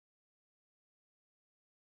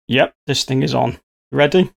Yep, this thing is on.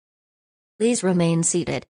 Ready? Please remain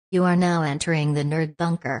seated. You are now entering the Nerd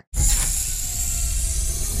Bunker.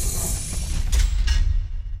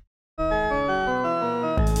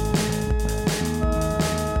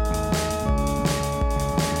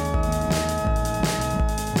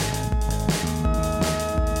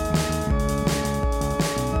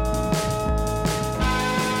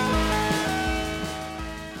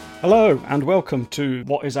 Hello, and welcome to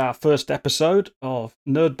what is our first episode of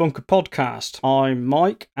Nerd Bunker Podcast. I'm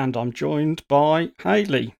Mike, and I'm joined by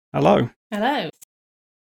Hayley. Hello. Hello.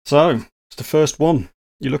 So, it's the first one.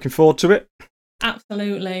 You looking forward to it?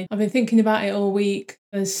 Absolutely. I've been thinking about it all week.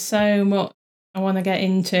 There's so much I want to get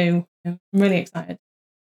into. I'm really excited.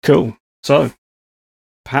 Cool. So,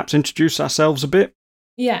 perhaps introduce ourselves a bit?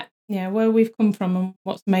 Yeah, where we've come from and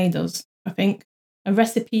what's made us, I think. A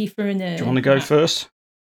recipe for a nerd. Do you want to go first?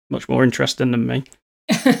 Much more interesting than me.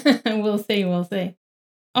 We'll see. Off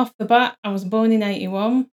the bat, I was born in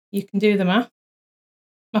 81. You can do the math.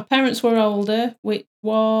 My parents were older, which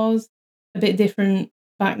was a bit different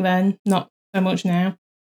back then, not so much now.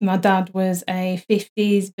 My dad was a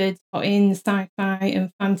 50s bird-spotting, sci-fi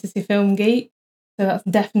and fantasy film geek, so that's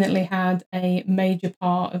definitely had a major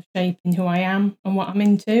part of shaping who I am and what I'm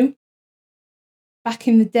into. Back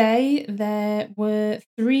in the day, there were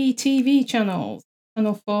 3 TV channels.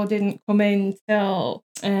 Channel 4 didn't come in till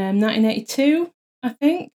 1982, I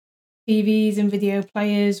think. TVs and video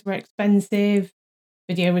players were expensive.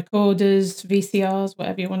 Video recorders, VCRs,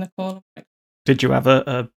 whatever you want to call them. Did you have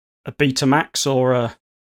a Betamax or a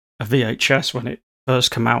VHS when it first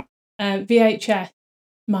came out? VHS.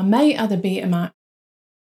 My mate had a Betamax.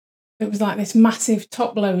 It was like this massive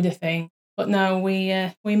top loader thing. But no, we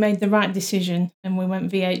made the right decision and we went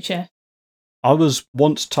VHS. I was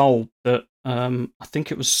once told that I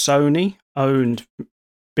think it was Sony owned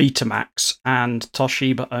Betamax and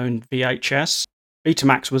Toshiba owned VHS.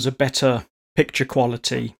 Betamax was a better picture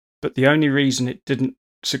quality, but the only reason it didn't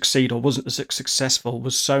succeed or wasn't as successful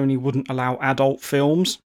was Sony wouldn't allow adult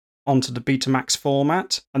films onto the Betamax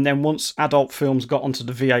format. And then once adult films got onto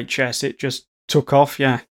the VHS, it just took off,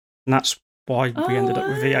 yeah. And that's why we ended up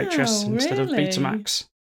with VHS instead of Betamax.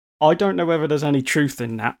 I don't know whether there's any truth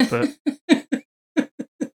in that, but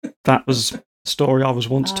that was the story I was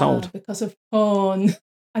once told. Because of porn.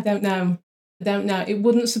 I don't know. It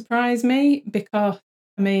wouldn't surprise me because,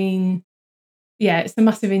 it's a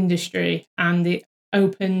massive industry and it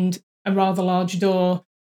opened a rather large door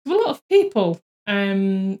to a lot of people.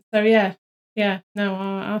 I think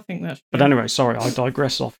that's true. But anyway, sorry, I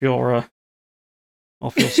digress off your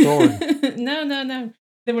story. No.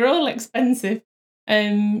 They were all expensive.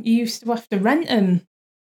 You used to have to rent them.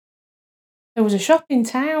 There was a shop in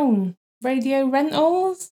town, Radio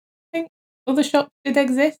Rentals. I think other shops did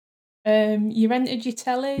exist. You rented your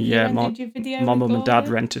telly, you rented your video my mum and dad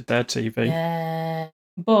recorder. rented their TV. Yeah,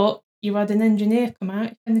 but you had an engineer come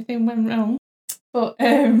out if anything went wrong. But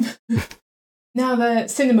now the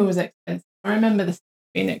cinema was expensive. I remember the cinema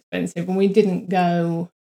being expensive and we didn't go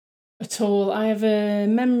at all. I have a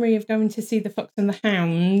memory of going to see The Fox and the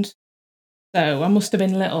Hound. So I must have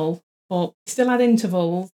been little, but still had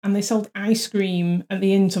intervals and they sold ice cream at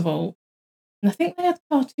the interval. And I think they had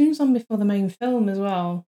cartoons on before the main film as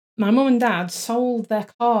well. My mum and dad sold their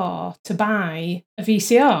car to buy a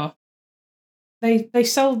VCR. They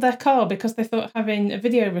sold their car because they thought having a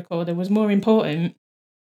video recorder was more important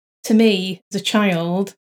to me as a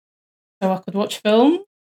child, so I could watch film.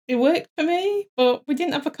 It worked for me, but we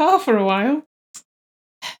didn't have a car for a while.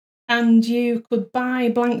 And you could buy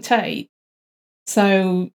blank tape.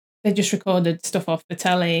 So they just recorded stuff off the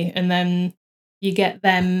telly, and then you get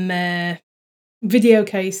them video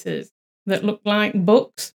cases that look like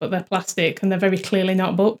books, but they're plastic and they're very clearly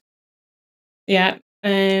not books. Yeah.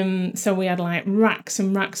 So we had like racks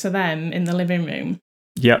and racks of them in the living room.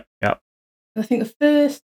 Yep. I think the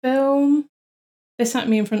first film they sat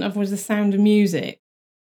me in front of was The Sound of Music.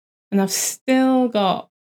 And I've still got,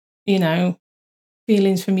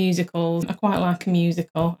 feelings for musicals. I quite like a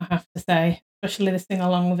musical, I have to say, especially the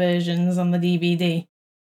sing-along versions on the DVD.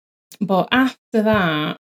 But after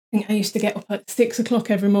that, I think I used to get up at 6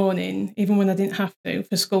 o'clock every morning, even when I didn't have to,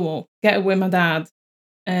 for school, get up with my dad.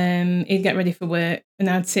 He'd get ready for work and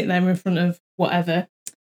I'd sit there in front of whatever.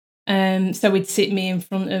 So he'd sit me in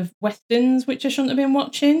front of westerns, which I shouldn't have been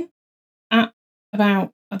watching, at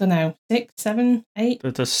about, 6, 7, 8.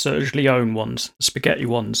 The Serge Leone ones, the spaghetti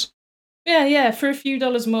ones. Yeah, for a few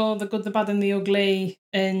dollars more, The Good, the Bad and the Ugly.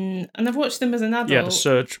 And I've watched them as an adult. Yeah,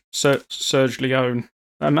 the Serge Leone.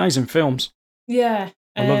 Amazing films. Yeah.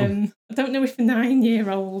 I love them. I don't know if a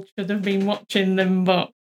 9-year-old should have been watching them,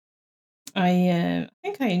 but I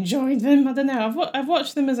think I enjoyed them. I don't know. I've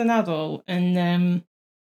watched them as an adult, and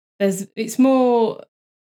there's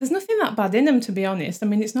nothing that bad in them, to be honest. I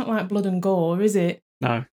mean, it's not like blood and gore, is it?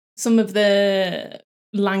 No. Some of the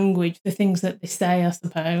language, the things that they say, I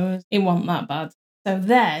suppose, it wasn't that bad. So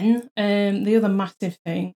then, the other massive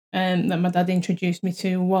thing that my dad introduced me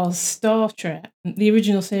to was Star Trek, the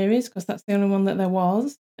original series, because that's the only one that there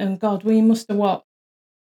was. And God, we must have watched.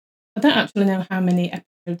 I don't actually know how many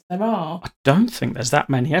episodes there are, I don't think there's that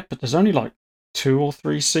many episodes. There's only like 2 or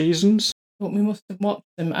 3 seasons. but we must have watched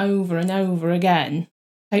them over and over again,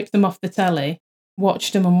 taped them off the telly,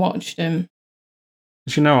 watched them and watched them.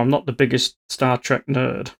 As you know, I'm not the biggest Star Trek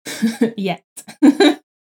nerd. Yet.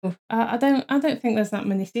 I don't think there's that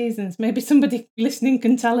many seasons. Maybe somebody listening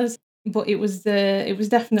can tell us. But it was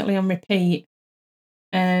definitely on repeat.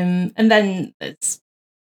 And then it's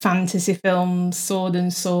fantasy films, sword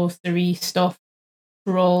and sorcery stuff,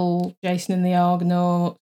 Troll, Jason and the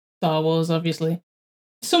Argonauts, Star Wars, obviously.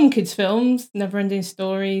 Some kids' films, Neverending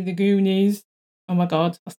Story, The Goonies. Oh my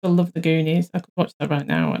God, I still love The Goonies. I could watch that right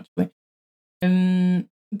now, actually.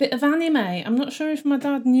 Bit of anime. I'm not sure if my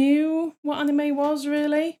dad knew what anime was,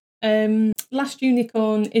 really. Last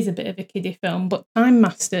Unicorn is a bit of a kiddie film, but Time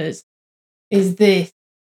Masters is this. I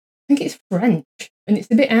think it's French, and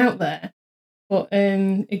it's a bit out there. But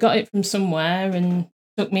he got it from somewhere and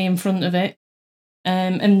took me in front of it.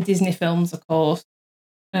 And Disney films, of course.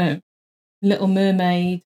 Little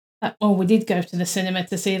Mermaid. We did go to the cinema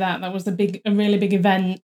to see that. That was a really big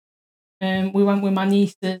event. We went with my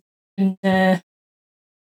nieces, and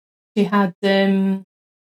she had the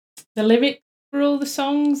lyrics for all the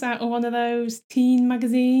songs out of one of those teen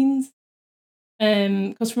magazines.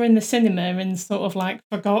 Because we're in the cinema and sort of like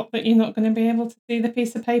forgot that you're not going to be able to see the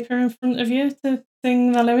piece of paper in front of you to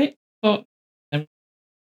sing the lyrics. But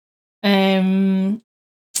and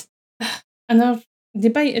I've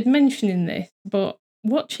debated mentioning this, but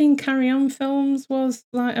watching Carry On films was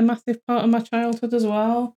like a massive part of my childhood as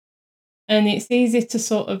well. And it's easy to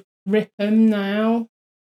sort of rip them now.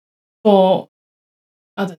 But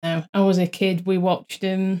I don't know. I was a kid. We watched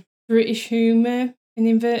British humour in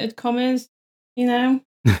inverted commas, you know.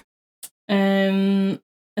 And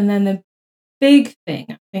then the big thing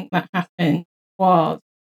I think that happened was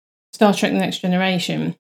Star Trek: The Next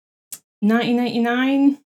Generation,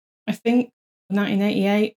 1989, I think,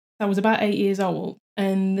 1988. I was about 8 years old,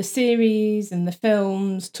 and the series and the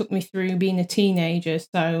films took me through being a teenager.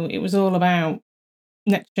 So it was all about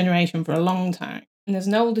Next Generation for a long time. And as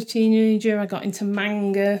an older teenager, I got into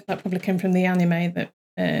manga. That probably came from the anime that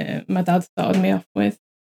my dad started me off with.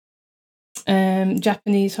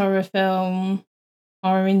 Japanese horror film,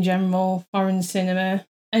 horror in general, foreign cinema.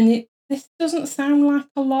 And this doesn't sound like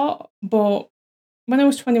a lot, but when I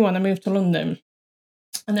was 21, I moved to London.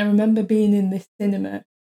 And I remember being in this cinema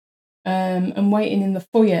and waiting in the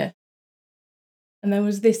foyer. And there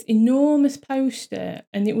was this enormous poster,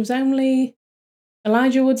 and it was only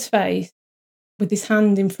Elijah Wood's face with his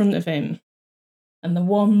hand in front of him and the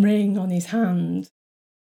one ring on his hand.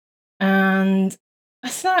 And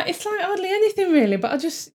it's like hardly anything really, but I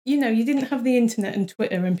just, you didn't have the internet and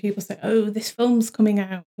Twitter and people say, oh, this film's coming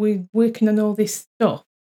out, we're working on all this stuff.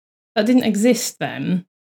 That didn't exist then.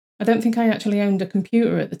 I don't think I actually owned a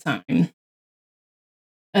computer at the time.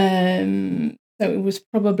 So it was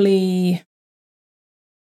probably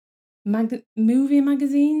movie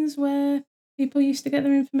magazines where people used to get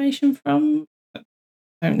their information from.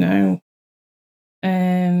 I don't know.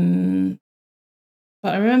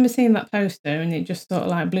 But I remember seeing that poster and it just sort of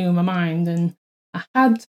like blew my mind. And I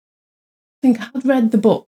think I had read the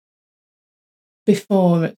book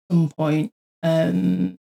before at some point.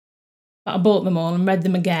 But I bought them all and read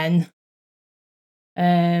them again.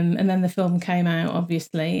 And then the film came out,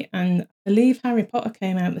 obviously. And I believe Harry Potter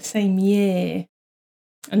came out the same year.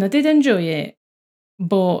 And I did enjoy it,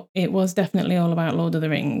 but it was definitely all about Lord of the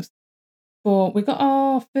Rings. But we got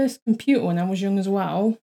our first computer when I was young as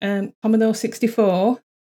well, Commodore 64.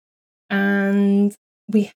 And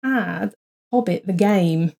we had Hobbit, the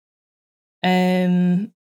game.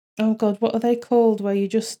 Oh God, what are they called? Where you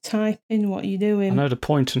just type in what you're doing. I know the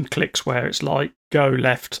point and clicks where it's like go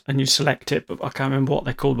left and you select it, but I can't remember what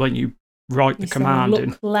they're called when you write the command look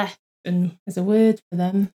in. Left, and there's a word for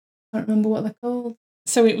them. I can't remember what they're called.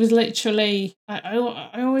 So it was literally, I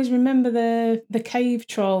always remember the cave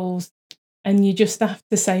trolls, and you just have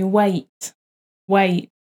to say wait,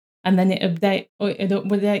 and then it update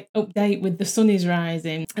with the sun is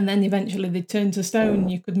rising, and then eventually they'd turn to stone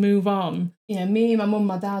and you could move on. Me, my mum,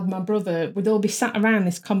 my dad, my brother, we'd all be sat around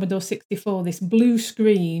this Commodore 64, this blue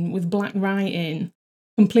screen with black writing,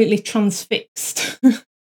 completely transfixed.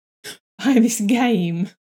 buy this game,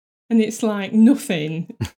 and it's like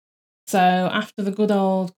nothing. So after the good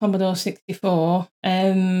old Commodore 64,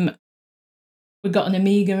 we got an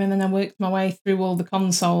Amiga, and then I worked my way through all the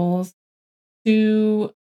consoles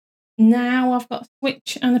to now I've got a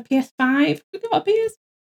Switch and a PS5. We got a PS.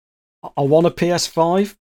 I want a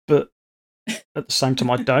PS5, but at the same time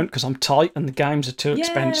I don't, because I'm tight and the games are too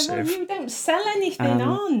expensive. Well, you don't sell anything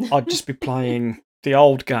on. I'd just be playing the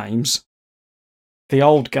old games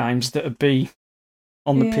that would be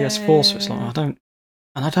on the PS4. So it's like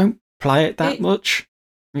I don't play it that much.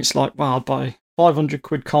 It's like, well, I'll buy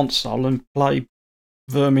 £500 console and play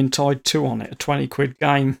Vermintide 2 on it, a £20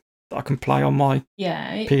 game that I can play on my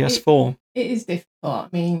PS4. It is difficult. I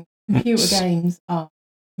mean, computer games are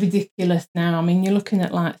ridiculous now. I mean, you're looking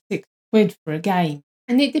at like £6 for a game.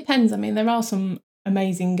 And it depends. I mean, there are some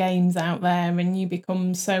amazing games out there and you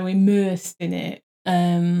become so immersed in it.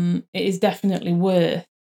 It is definitely worth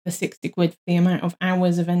the £60 for the amount of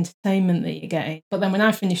hours of entertainment that you're getting. But then when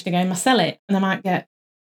I finish the game, I sell it and I might get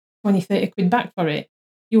 20-30 quid back for it.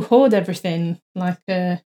 You hoard everything like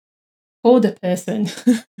a hoarder person.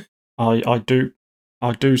 I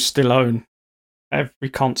do still own every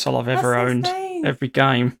console I've ever owned, every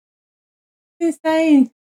game.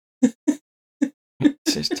 Insane.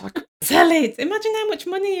 It's like, sell it. Imagine how much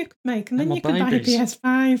money you could make, and then you could buy a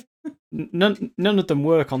PS5. None of them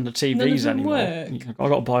work on the TVs anymore. I've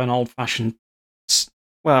got to buy an old-fashioned.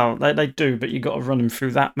 Well, they do, but you've got to run them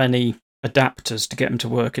through that many adapters to get them to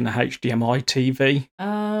work in a HDMI TV.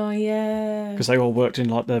 Oh yeah, because they all worked in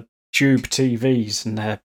like the tube TVs, and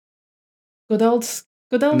they're good old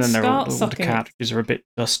and then all SCART sockets. The cartridges are a bit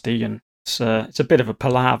dusty, and it's a bit of a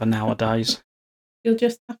palaver nowadays. You'll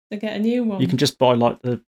just have to get a new one. You can just buy like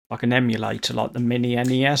an emulator, like the mini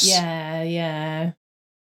NES. Yeah.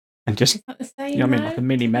 And just, is that the same? You know what I mean, like a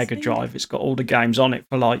mini Mega Drive. It's got all the games on it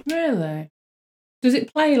for like. Really? Does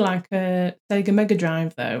it play like a Sega Mega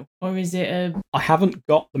Drive though, or is it a? I haven't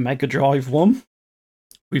got the Mega Drive one.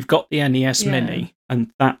 We've got the NES Mini,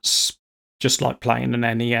 and that's just like playing an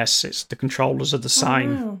NES. It's the controllers are the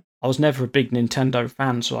same. Oh, wow. I was never a big Nintendo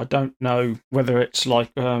fan, so I don't know whether it's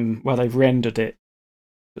like where they've rendered it.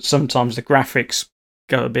 But sometimes the graphics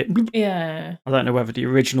go a bit. Yeah. I don't know whether the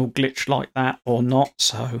original glitched like that or not.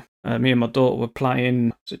 So me and my daughter were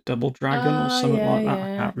playing, was it Double Dragon or something like that?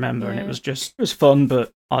 I can't remember. And it was fun,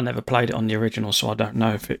 but I never played it on the original, so I don't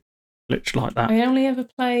know if it glitched like that. I only ever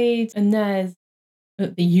played a NES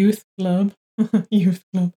at the youth club.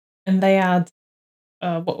 And they had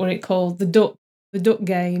what were it called? The duck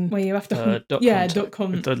game where you have to hunt. Duck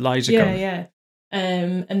Hunt with the laser gun. Yeah.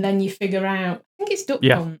 And then you figure out, I think it's Duck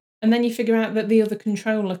Yeah. Hunt, and then you figure out that the other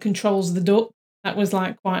controller controls the duck. That was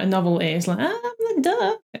like quite a novelty. It's like, I'm the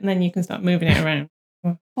duck, and then you can start moving it around.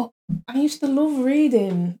 But I used to love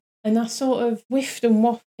reading, and I sort of whiffed and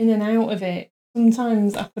waffed in and out of it.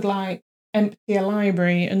 Sometimes I could like empty a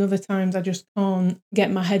library, and other times I just can't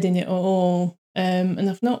get my head in it at all. And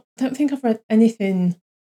I don't think I've read anything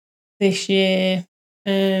this year.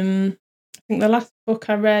 I think the last book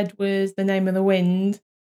I read was The Name of the Wind,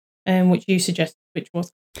 which you suggested, which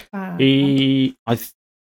was fab.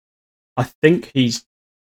 I think he's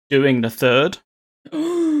doing the third.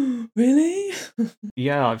 Really?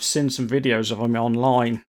 Yeah, I've seen some videos of him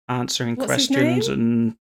online answering What's his questions, name?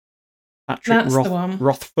 and Patrick That's the one.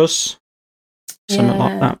 Rothfuss, something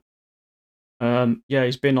like Yeah. that. Yeah,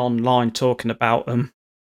 he's been online talking about them,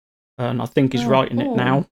 and I think he's writing it cool.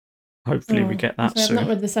 now. Hopefully we get that So soon. I've not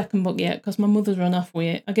read the second book yet because my mother's run off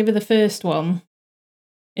with it. I gave her the first one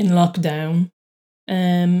in lockdown.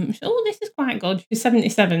 This is quite good. She's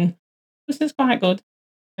 77. This is quite good.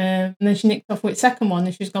 And then she nicked off with the second one,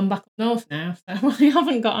 and she's gone back up north now. So I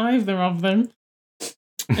haven't got either of them.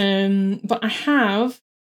 But I have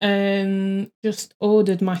just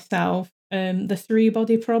ordered myself The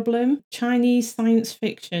Three-Body Problem, Chinese science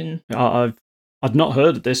fiction. I'd not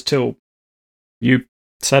heard of this till you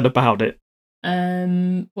said about it.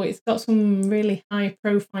 But it's got some really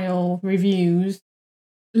high-profile reviews.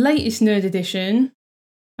 Latest nerd edition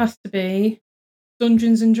has to be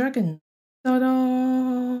Dungeons and Dragons.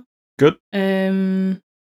 Ta-da! Good. I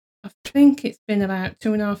think it's been about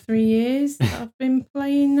 2.5-3 years that I've been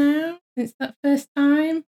playing now since that first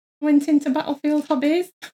time I went into Battlefield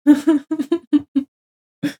Hobbies.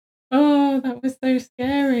 Oh, that was so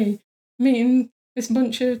scary. Meeting this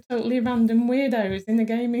bunch of totally random weirdos in a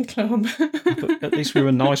gaming club. But at least we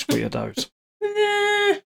were nice weirdos.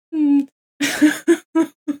 Yeah.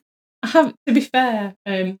 I have, to be fair,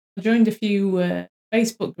 I joined a few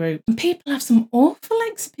Facebook groups, and people have some awful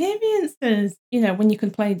experiences. You know, when you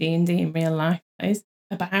can play D&D in real life,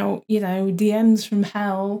 about, DMs from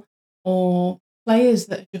hell, or players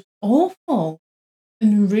that are just awful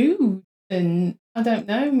and rude. And I don't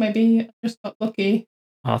know, maybe I just got lucky.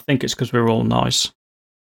 I think it's because we're all nice.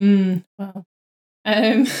 Well,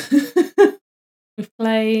 we've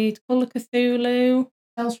played Call of Cthulhu,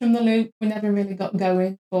 Tales from the Loop. We never really got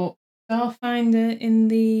going, but Starfinder in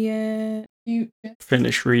the future.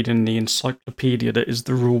 Finish reading the encyclopedia that is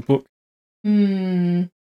the rule book.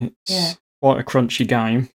 It's quite a crunchy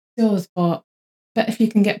game. It does, but if you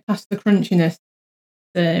can get past the crunchiness,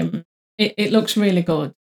 it looks really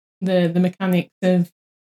good. The mechanics of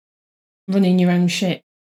running your own ship,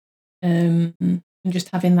 and just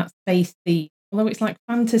having that space theme. Although it's like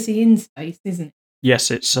fantasy in space, isn't it?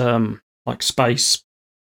 Yes, it's like space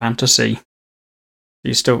fantasy.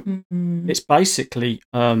 You still, it's basically,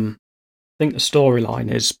 I think the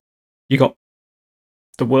storyline is you got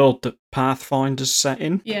the world that Pathfinder's set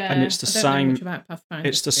in, and it's the same.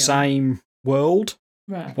 It's the same world,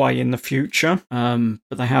 right? Way in the future. But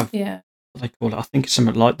they have, what they call it. I think it's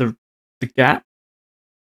something like the gap.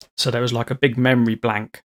 So there was like a big memory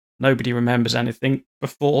blank. Nobody remembers anything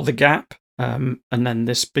before the gap. And then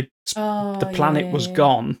this big, the planet was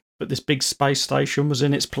gone, but this big space station was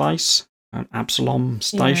in its place, an Absalom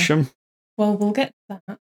station. Well, we'll get to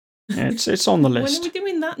that. Yeah, it's on the list. When are we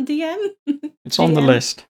doing that, DM? It's on the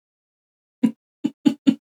list.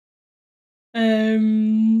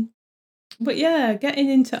 But yeah, getting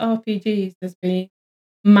into RPGs has been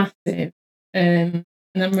massive, and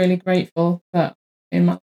I'm really grateful that in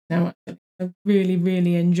my life now, actually, I really,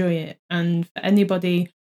 really enjoy it. And for anybody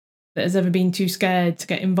that has ever been too scared to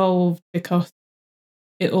get involved because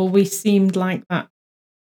it always seemed like that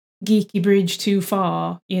geeky bridge too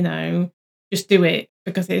far, just do it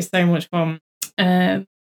because it is so much fun. Now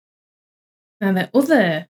the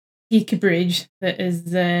other geeky bridge that has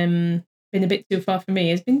been a bit too far for me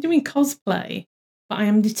has been doing cosplay, but I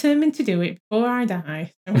am determined to do it before I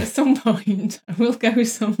die. So at some point I will go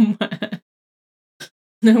somewhere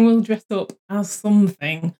and I will dress up as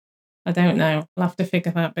something. I don't know. I'll have to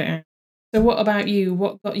figure that bit out. So what about you?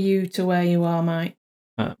 What got you to where you are, Mike?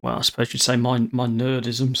 Well, I suppose you'd say my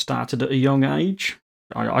nerdism started at a young age.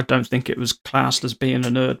 I don't think it was classed as being a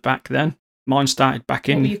nerd back then. Mine started back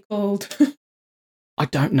in... What were you called? I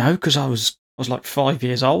don't know, because I was like 5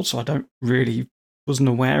 years old, so wasn't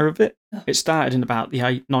aware of it. It started in about the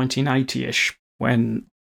 1980-ish, when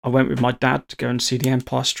I went with my dad to go and see The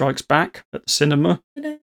Empire Strikes Back at the cinema.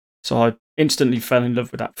 So I instantly fell in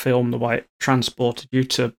love with that film, the way it transported you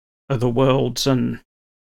to other worlds and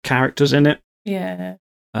characters in it. Yeah.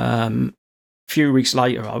 A few weeks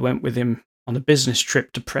later, I went with him on a business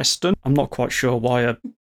trip to Preston. I'm not quite sure why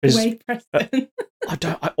Preston.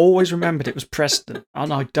 I always remembered it was Preston,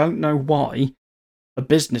 and I don't know why a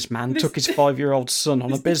businessman took his 5-year-old son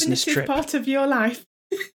on a business trip. Part of your life.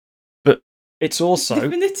 But it's also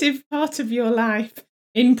definitive part of your life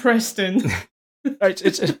in Preston.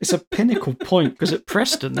 it's a pinnacle point, because at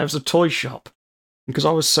Preston there was a toy shop, because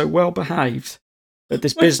I was so well behaved at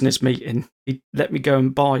this business meeting, he let me go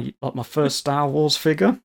and buy like my first Star Wars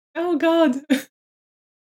figure. Oh God!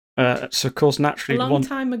 So of course, naturally, a long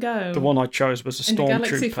time ago, the one I chose was a Stormtrooper. In a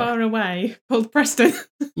galaxy far away, called Preston.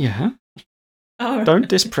 Yeah. Oh, right. Don't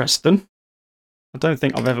diss Preston. I don't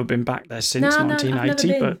think I've ever been back there since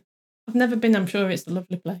 1980, but I've never been. I'm sure it's a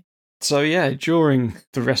lovely place. So yeah, during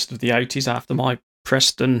the rest of the 80s, after my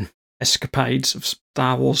Preston escapades of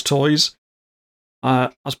Star Wars toys,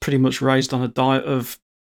 I was pretty much raised on a diet of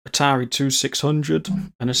Atari 2600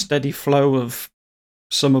 and a steady flow of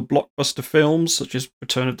summer blockbuster films such as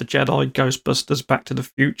Return of the Jedi, Ghostbusters, Back to the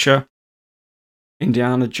Future,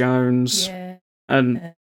 Indiana Jones,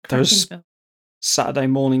 and those Saturday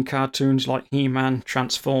morning cartoons like He-Man,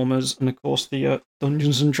 Transformers, and of course the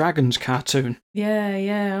Dungeons and Dragons cartoon.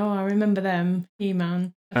 Yeah. Oh, I remember them.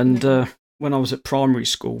 He-Man. And when I was at primary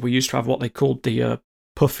school, we used to have what they called the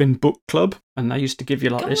Puffin Book Club, and they used to give you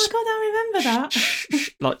like this. Oh my God, I remember that.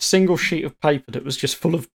 Like single sheet of paper that was just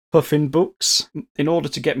full of Puffin books. In order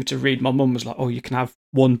to get me to read, my mum was like, "Oh, you can have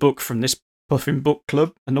one book from this Puffin Book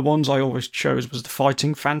Club," and the ones I always chose was the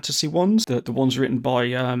fighting fantasy ones, the ones written by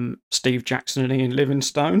Steve Jackson and Ian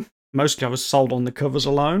Livingstone. Mostly, I was sold on the covers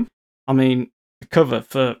alone. I mean, the cover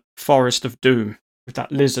for Forest of Doom with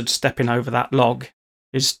that lizard stepping over that log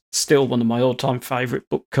is still one of my all-time favourite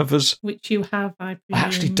book covers. Which you have, I presume. I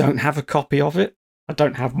actually don't have a copy of it. I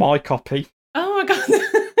don't have my copy. Oh my God!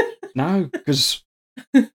 No, because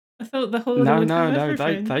I thought the whole No.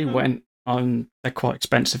 They went. They're quite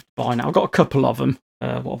expensive to buy now. I've got a couple of them.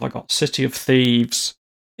 What have I got? City of Thieves.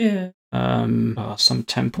 Yeah. Some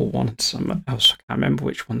Temple one and some else. I can't remember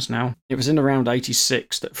which ones now. It was in around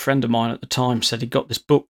 86 that a friend of mine at the time said he got this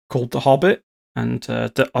book called The Hobbit, and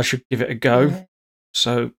that I should give it a go. Yeah.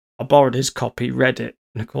 So I borrowed his copy, read it,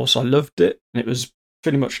 and of course I loved it. And it was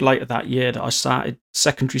pretty much later that year that I started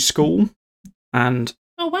secondary school, and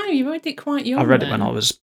Oh wow, you read it quite young. I read then. it when I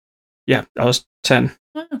was 10.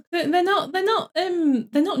 Wow. They're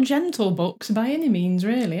not gentle books by any means,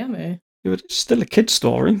 really, are they? It's still a kid's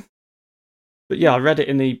story. But yeah, I read it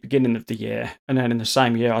in the beginning of the year, and then in the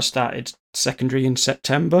same year I started secondary in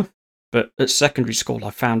September. But at secondary school,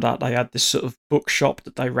 I found out they had this sort of bookshop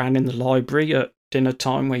that they ran in the library at dinner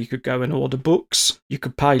time where you could go and order books. You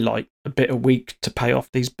could pay like a bit a week to pay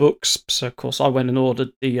off these books. So, of course, I went and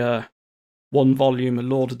ordered the 1 volume of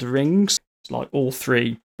Lord of the Rings. It's like all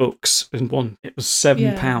 3 books in one. It was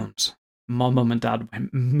 £7. My mum and dad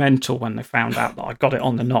went mental when they found out that I got it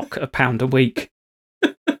on the knock at £1 a week.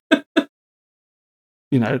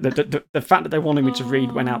 You know, the fact that they wanted me to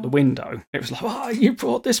read went out the window. It was like, oh, you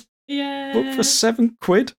brought this book for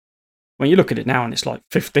 £7. When you look at it now and it's like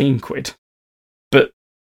 15 quid. But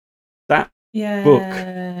that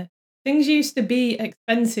book. Things used to be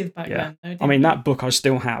expensive back then, though, I mean, that book I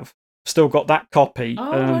still have. Still got that copy.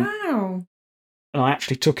 Oh, wow. And I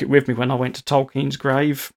actually took it with me when I went to Tolkien's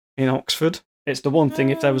grave in Oxford. It's the one thing,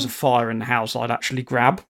 if there was a fire in the house, I'd actually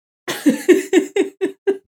grab.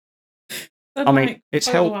 I mean, it's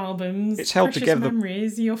held. Albums, it's held together.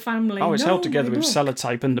 Memories, your family. Oh, it's held together with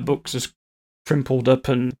sellotape, and the book's just crimpled up,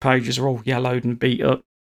 and the pages are all yellowed and beat up.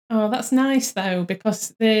 Oh, that's nice though,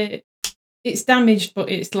 because it's damaged, but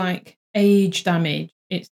it's like age damage.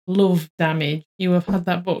 It's love damage. You have had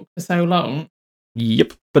that book for so long.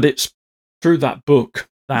 Yep, but it's through that book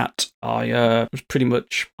that I was pretty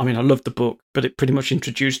much. I mean, I loved the book, but it pretty much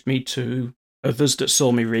introduced me to others that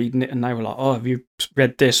saw me reading it, and they were like, "Oh, have you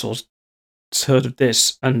read this or heard of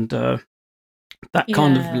this?" And that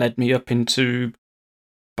kind of led me up into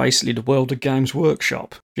basically the world of Games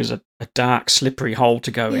Workshop, which is a dark, slippery hole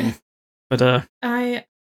to go in. But I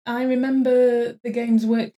remember the Games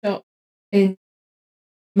Workshop in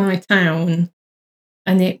my town,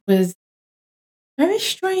 and it was a very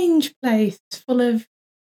strange place full of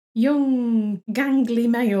young, gangly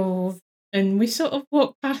males, and we sort of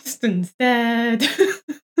walked past and stared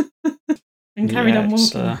and carried on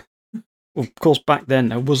walking. Well, of course, back then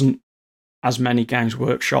there wasn't as many Games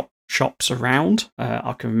Workshop shops around.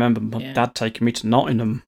 I can remember my dad taking me to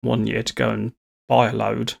Nottingham one year to go and buy a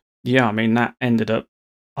load. Yeah, I mean, that ended up,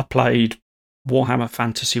 I played Warhammer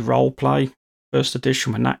Fantasy Roleplay, first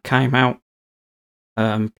edition when that came out.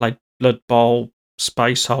 Played Blood Bowl,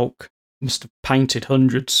 Space Hulk, must have painted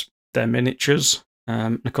hundreds of their miniatures.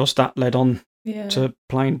 And of course, that led on to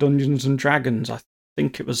playing Dungeons and Dragons. I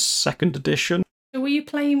think it was 2nd edition. So were you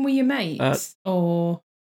playing with your mates? Or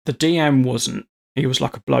the DM wasn't. He was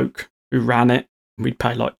like a bloke who ran it. We'd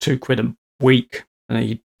pay like £2 a week, and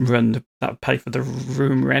he'd run that would pay for the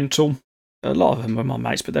room rental. A lot of them were my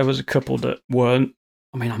mates, but there was a couple that weren't.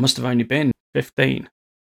 I mean, I must have only been 15.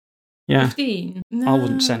 Yeah. 15? No. I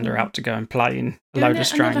wouldn't send her out to go and play in a load of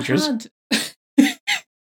strangers.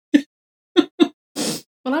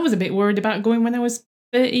 Well, I was a bit worried about going when I was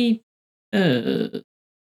 30. How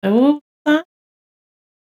old was that?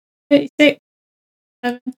 36.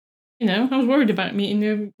 7. You know, I was worried about meeting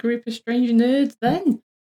a group of strange nerds then.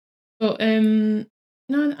 But no,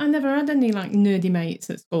 I never had any like nerdy mates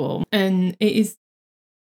at school, and it is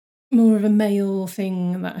more of a male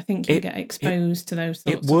thing that I think you get exposed to those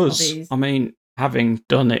sorts of hobbies. I mean, having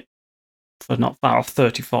done it for not far off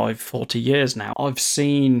 35, 40 years now,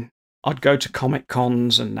 I'd go to Comic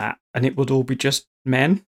Cons and that, and it would all be just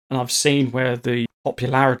men. And I've seen where the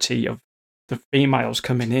popularity of the females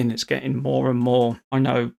coming in is getting more and more. I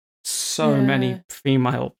know so many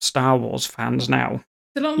female Star Wars fans now.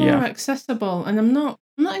 It's a lot more accessible, and I'm not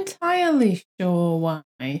entirely sure why.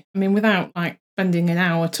 I mean, without like spending an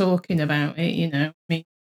hour talking about it, you know. I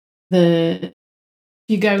mean,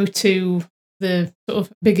 you go to the sort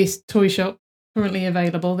of biggest toy shop currently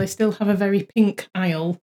available, they still have a very pink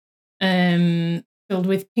aisle, filled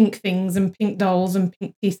with pink things and pink dolls and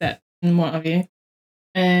pink tea sets and what have you.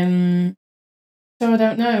 So I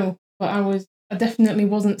don't know, but I definitely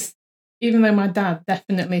wasn't, even though my dad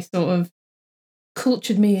definitely sort of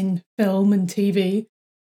cultured me in film and TV,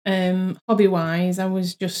 hobby-wise, I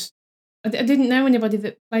didn't know anybody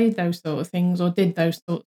that played those sort of things or did those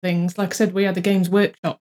sort of things. Like I said, we had a Games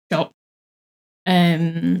Workshop shop,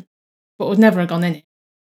 but would never have gone in it.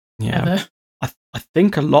 Yeah, ever. I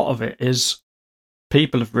think a lot of it is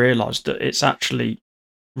people have realised that it's actually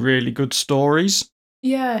really good stories.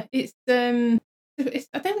 Yeah, it's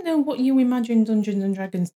I don't know what you imagine Dungeons and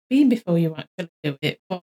Dragons to be before you actually do it,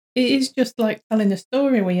 but it is just like telling a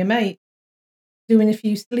story with your mate, doing a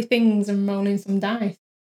few silly things and rolling some dice.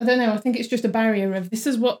 I don't know. I think it's just a barrier of this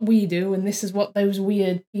is what we do and this is what those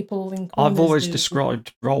weird people in corners I've always do.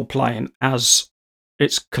 described role playing as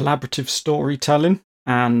it's collaborative storytelling,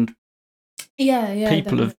 and Yeah,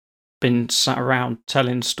 people have been sat around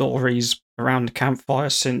telling stories around the campfire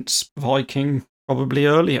since Viking, probably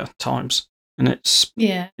earlier times, and that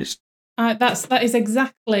is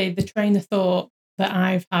exactly the train of thought that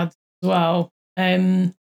I've had as well.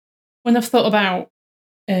 When I've thought about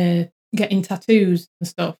getting tattoos and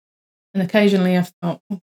stuff, and occasionally I've thought,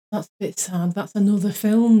 oh, that's a bit sad, that's another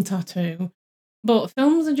film tattoo. But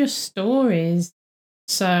films are just stories.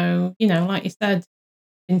 So, like you said,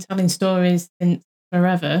 been telling stories since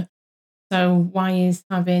forever. So why is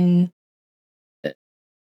having, a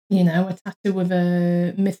tattoo of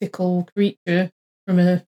a mythical creature from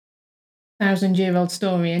a 1,000-year-old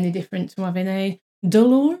story any different to having a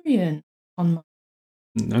DeLorean on my...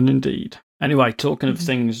 None indeed. Anyway, talking of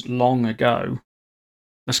things long ago,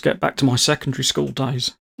 let's get back to my secondary school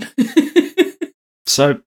days.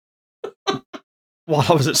 So, while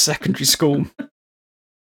I was at secondary school,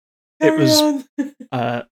 the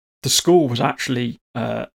school was actually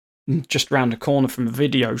just round the corner from a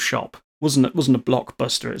video shop. It wasn't a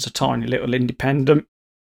Blockbuster. It was a tiny little independent.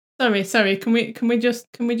 Sorry. Can we just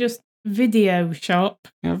video shop?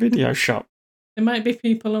 Yeah, video shop. There might be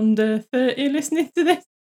people under 30 listening to this.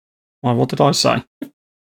 Why? What did I say?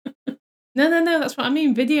 No. That's what I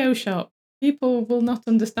mean. Video shop. People will not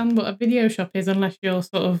understand what a video shop is unless you're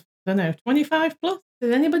sort of, 25 plus.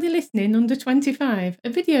 Is anybody listening under 25? A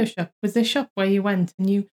video shop was a shop where you went and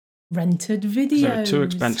you rented videos. They were too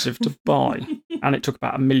expensive to buy, and it took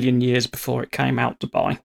about 1 million years before it came out to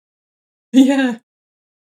buy. Yeah.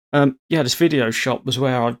 This video shop was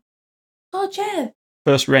where I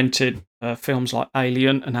first rented films like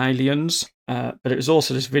Alien and Aliens, but it was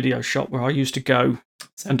also this video shop where I used to go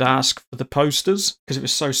and ask for the posters, because it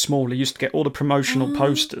was so small. He used to get all the promotional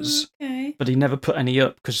posters, but he never put any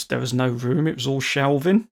up because there was no room. It was all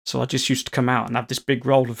shelving. So I just used to come out and have this big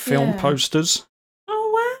roll of film posters.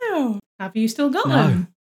 Oh, wow. Have you still got them?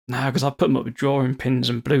 No, because I put them up with drawing pins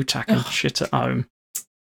and blue tack and shit at home.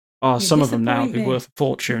 Oh, some of them now would be worth a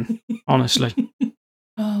fortune, honestly.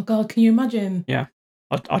 Oh, God, can you imagine? Yeah,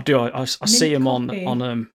 I do. I see them on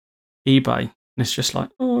eBay, and it's just like,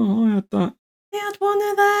 oh, I had that. I had one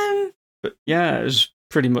of them. But yeah, it was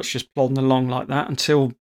pretty much just plodding along like that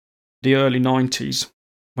until the early 90s,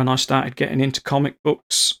 when I started getting into comic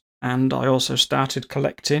books, and I also started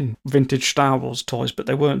collecting vintage Star Wars toys, but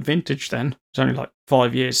they weren't vintage then. It was only like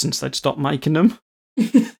 5 years since they'd stopped making them.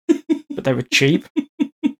 But they were cheap.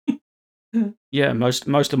 Yeah, most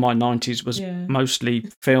of my 90s was mostly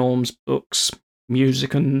films, books,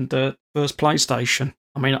 music, and the first PlayStation.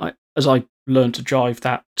 I mean, as I learned to drive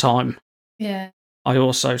that time, I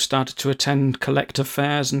also started to attend collector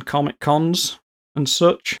fairs and comic cons and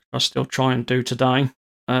such. I still try and do today.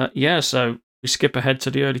 So we skip ahead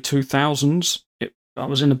to the early 2000s. I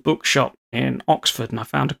was in a bookshop in Oxford and I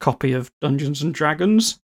found a copy of Dungeons and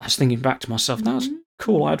Dragons. I was thinking back to myself, that was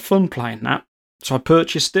cool, I had fun playing that. So I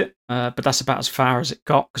purchased it, but that's about as far as it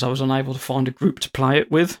got because I was unable to find a group to play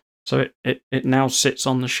it with. So it now sits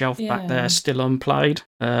on the shelf back there, still unplayed.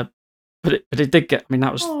 But it did get,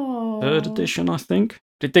 that was 3rd edition, I think.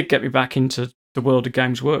 But it did get me back into the world of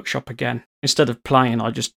Games Workshop again. Instead of playing, I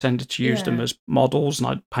just tended to use them as models, and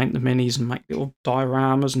I'd paint the minis and make little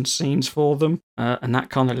dioramas and scenes for them. And that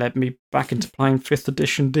kind of led me back into playing 5th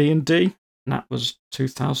edition D&D. And that was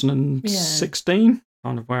 2016,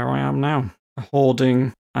 kind of where I am now. A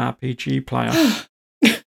hoarding RPG player.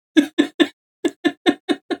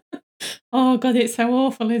 Oh, God, it's so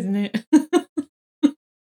awful, isn't it?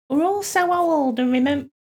 We're all so old and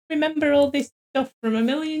remember all this stuff from a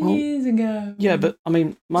million years ago. Yeah, but,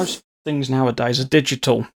 most things nowadays are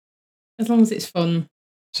digital. As long as it's fun.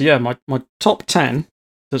 So, yeah, my top 10,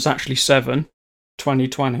 there's actually 7,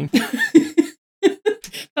 2020.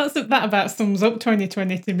 That about sums up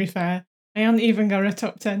 2020, to be fair. I haven't even got a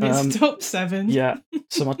top 10, it's top 7. Yeah,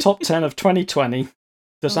 so my top 10 of 2020,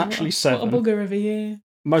 there's actually 7. What a bugger of a year.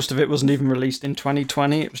 Most of it wasn't even released in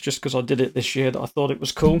 2020, it was just because I did it this year that I thought it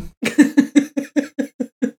was cool.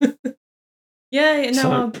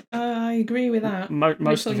 I agree with that.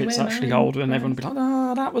 Most of it's actually older, and everyone will be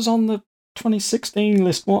like, that was on the 2016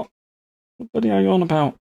 list, what bloody are you on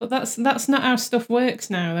about? But that's not how stuff works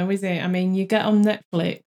now, though, is it? You get on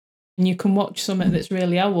Netflix, and you can watch something that's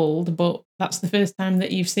really old, but that's the first time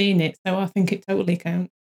that you've seen it, so I think it totally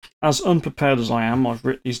counts. As unprepared as I am, I've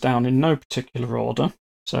written these down in no particular order.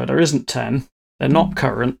 So there isn't 10, they're not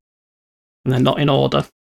current, and they're not in order.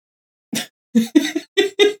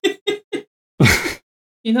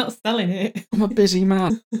 You're not selling it. I'm a busy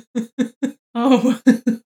man. Oh.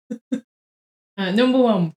 Number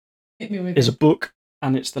 1. Hit me with Is it. a book,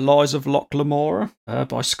 and it's The Lies of Locke Lamora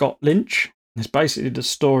by Scott Lynch. It's basically the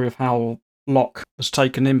story of how Locke was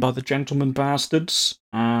taken in by the Gentleman Bastards,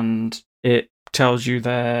 and it tells you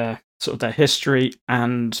their history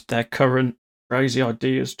and their current crazy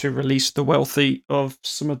ideas to release the wealthy of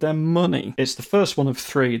some of their money. It's the first one of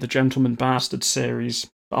 3, the Gentleman Bastards series.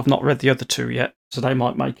 But I've not read the other 2 yet, so they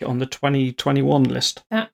might make it on the 2021 list.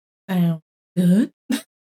 That sounds good.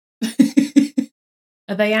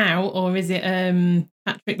 Are they out, or is it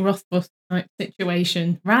Patrick Rothfuss type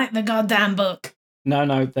situation? Write the goddamn book.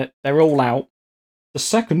 No, they're all out. The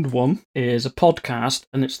second one is a podcast,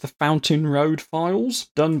 and it's the Fountain Road Files,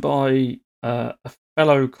 done by a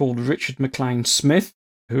fellow called Richard McLean Smith,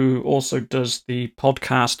 who also does the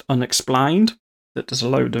podcast Unexplained, that does a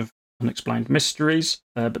load of unexplained mysteries.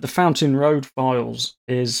 But the Fountain Road Files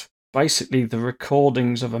is basically the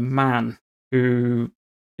recordings of a man who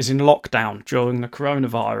is in lockdown during the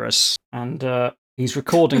coronavirus, and he's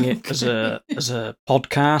recording it as a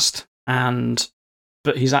podcast,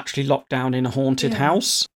 but he's actually locked down in a haunted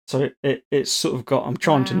house. So it's sort of got. I'm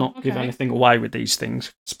trying to not give anything away with these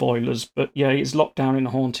things, spoilers, but yeah, he's locked down in a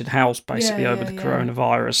haunted house basically over the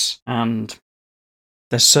coronavirus, and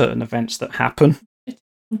there's certain events that happen.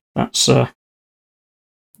 That's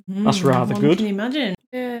rather good. Can you imagine?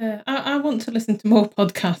 Yeah, I want to listen to more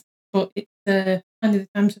podcasts, but it's kind of the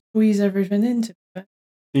time to squeeze everything into it.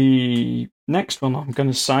 The next one I'm going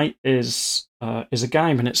to say is a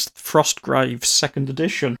game, and it's Frostgrave 2nd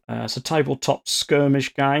edition. It's a tabletop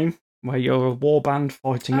skirmish game where you're a warband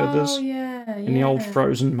fighting others in the old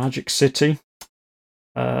frozen Magic City.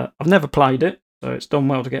 I've never played it, so it's done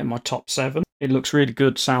well to get in my top 7. It looks really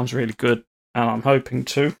good, sounds really good, and I'm hoping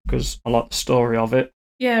to, because I like the story of it.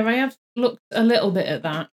 Yeah, I have looked a little bit at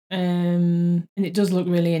that, and it does look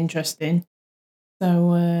really interesting.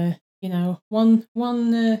 So,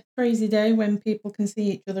 one crazy day when people can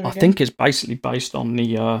see each other again. I think it's basically based on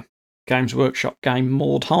the Games Workshop game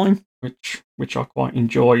Mordheim, which I quite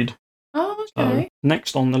enjoyed. Oh, okay. So,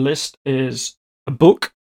 next on the list is a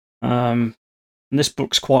book. And this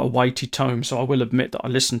book's quite a weighty tome, so I will admit that I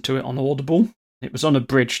listened to it on Audible. It was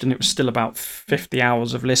unabridged, and it was still about 50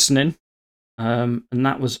 hours of listening. And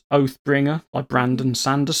that was Oathbringer by Brandon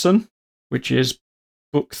Sanderson, which is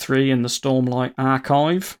book 3 in the Stormlight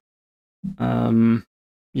Archive.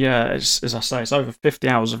 As I say, it's over 50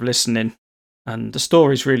 hours of listening, and the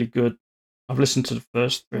story's really good. I've listened to the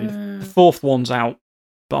first 3. The 4th one's out,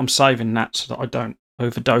 but I'm saving that so that I don't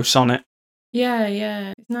overdose on it.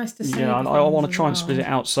 Yeah. It's nice to see. Yeah, I want to try and split it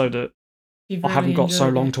out so that I haven't got so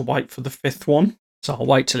long to wait for the 5th one. So I'll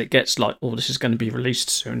wait till it gets like, oh, this is going to be released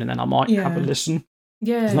soon, and then I might have a listen.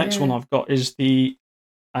 Yeah. The next one I've got is the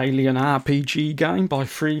Alien RPG game by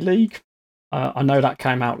Free League. I know that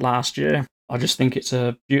came out last year. I just think it's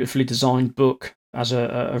a beautifully designed book, has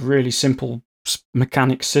a really simple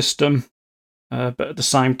mechanic system, but at the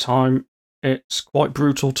same time, it's quite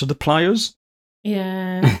brutal to the players.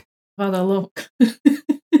 Yeah, I've had a look.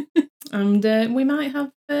 And we might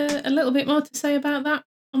have a little bit more to say about that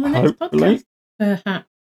on the next podcast. Perhaps.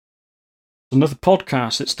 Another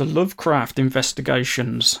podcast, it's the Lovecraft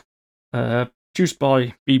Investigations, produced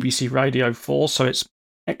by BBC Radio 4, so it's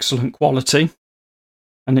excellent quality.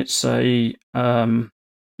 And it's a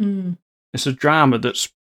drama that's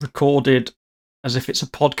recorded as if it's a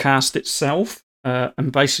podcast itself,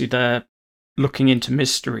 and basically they're looking into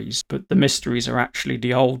mysteries, but the mysteries are actually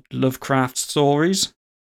the old Lovecraft stories.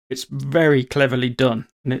 It's very cleverly done,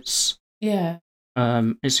 and it's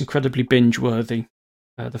incredibly binge-worthy.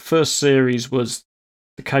 The first series was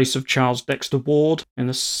The Case of Charles Dexter Ward. In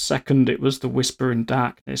the second, it was The Whisper in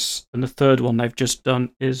Darkness. And the third one they've just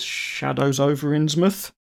done is Shadows over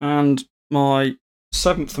Innsmouth. And my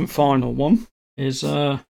 7th and final one is,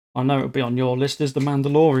 I know it'll be on your list, is The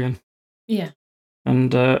Mandalorian. Yeah.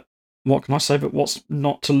 And what can I say but what's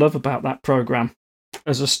not to love about that programme?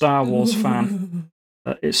 As a Star Wars fan,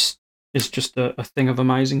 it's just a thing of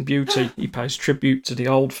amazing beauty. He pays tribute to the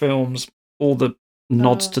old films, all the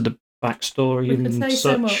nods to the backstory and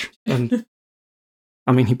such. And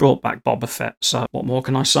I mean, he brought back Boba Fett, so what more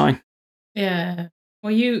can I say? Yeah.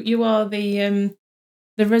 Well, you are the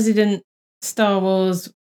resident Star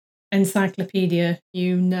Wars encyclopedia.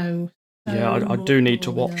 You know. Yeah, I do need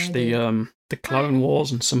to watch the Clone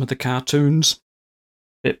Wars and some of the cartoons.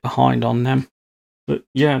 Bit behind on them, but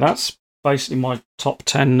yeah, that's basically my top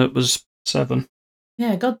 10. That was 7.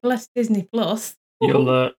 Yeah, God bless Disney Plus.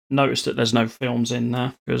 You'll notice that there's no films in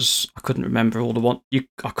there because I couldn't remember all the one.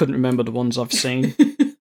 I couldn't remember the ones I've seen.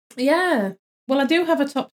 Yeah, Well, I do have a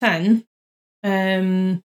top 10.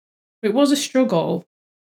 It was a struggle.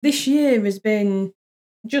 This year has been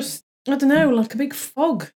just, I don't know, like a big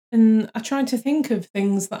fog. And I tried to think of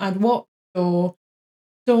things that I'd watched or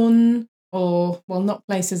done, or, well, not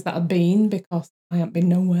places that I'd been because I haven't been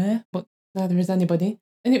nowhere, but neither has anybody.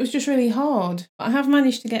 And it was just really hard. But I have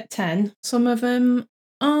managed to get 10. Some of them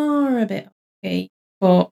are a bit okay,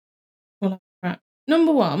 but we'll have a crack.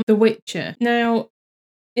 Number 1, The Witcher. Now,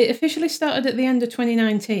 it officially started at the end of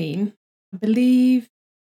 2019. I believe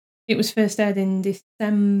it was first aired in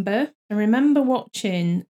December. I remember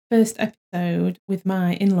watching first episode with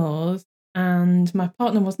my in-laws, and my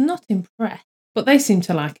partner was not impressed, but they seemed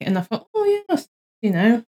to like it, and I thought, oh yes,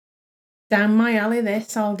 down my alley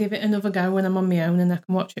this, I'll give it another go when I'm on my own and I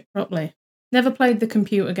can watch it properly. Never played the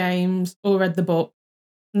computer games or read the book,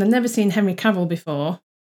 and I'd never seen Henry Cavill before,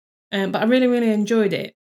 but I really, really enjoyed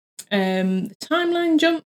it. The timeline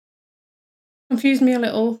jump confused me a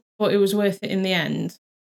little, but it was worth it in the end.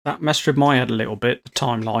 That messed with my head a little bit, the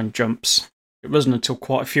timeline jumps. It wasn't until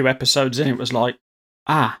quite a few episodes in, it was like,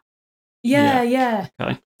 Yeah.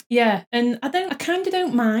 okay. Yeah, and I kind of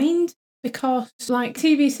don't mind, because like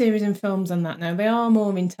TV series and films and that now, they are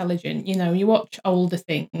more intelligent. You watch older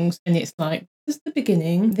things and it's like, this is the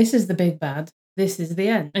beginning, this is the big bad, this is the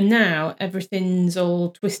end. And now everything's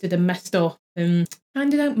all twisted and messed up, and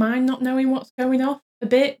kind of don't mind not knowing what's going on a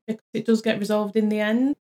bit, because it does get resolved in the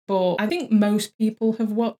end. But I think most people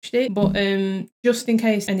have watched it. But just in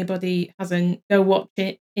case anybody hasn't, go watch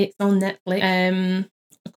it. It's on Netflix.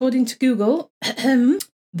 According to Google,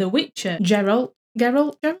 The Witcher. Geralt?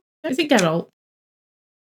 Is it Geralt?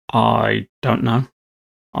 I don't know.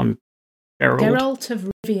 I'm Geralt. Geralt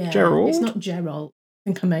of Rivia. Geralt? It's not Geralt. I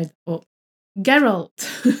think I made that up. Geralt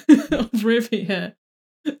of Rivia.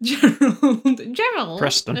 Gerald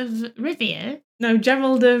Preston. of Rivia. No,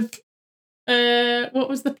 Gerald of... what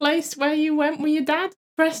was the place where you went with your dad?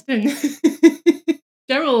 Preston.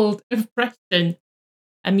 Gerald of Preston.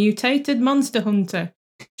 A mutated monster hunter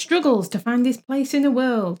struggles to find his place in a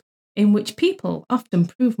world in which people often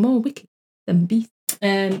prove more wicked than beasts.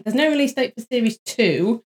 There's no release date for Series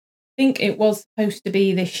 2. I think it was supposed to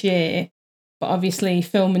be this year, but obviously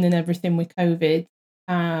filming and everything with COVID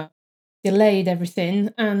delayed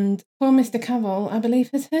everything, and poor Mr. Cavill, I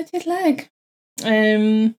believe, has hurt his leg.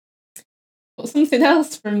 But something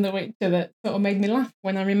else from The Witcher that sort of made me laugh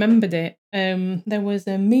when I remembered it, there was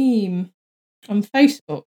a meme on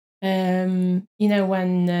Facebook. When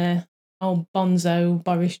old bonzo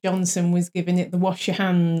Boris Johnson was giving it the wash your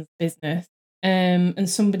hands business, and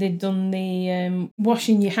somebody had done the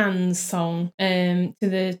washing your hands song to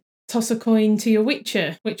the toss a coin to your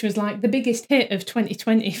Witcher, which was like the biggest hit of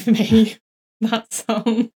 2020 for me. That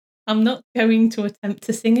song. I'm not going to attempt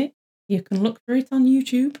to sing it. You can look for it on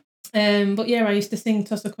YouTube. But yeah, I used to sing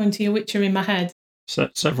Toss a Coin to Your Witcher in my head.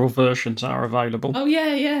 Several versions are available. Oh,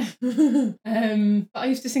 yeah. But I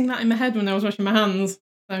used to sing that in my head when I was washing my hands.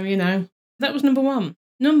 So, that was number 1.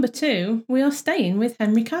 Number 2, we are staying with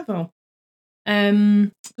Henry Cavill.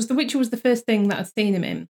 Because The Witcher was the first thing that I'd seen him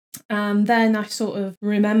in. And then I sort of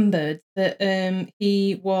remembered that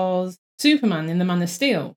he was Superman in The Man of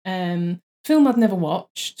Steel. Film I'd never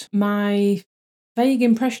watched. My vague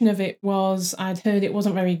impression of it was I'd heard it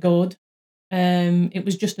wasn't very good. It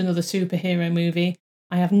was just another superhero movie.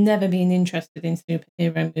 I have never been interested in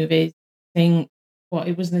superhero movies. I think,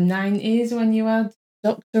 it was the 90s when you had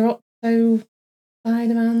Dr. Octo,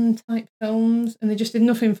 Spider-Man type films, and they just did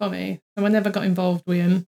nothing for me. So I never got involved with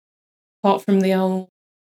them, apart from the old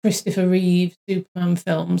Christopher Reeve Superman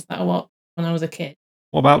films that I watched when I was a kid.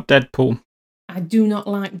 What about Deadpool? I do not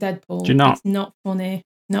like Deadpool. Do you not? It's not funny.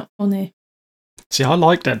 Not funny. See, I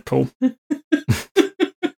like Deadpool.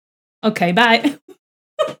 Okay, bye.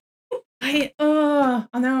 I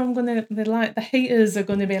know I'm gonna the haters are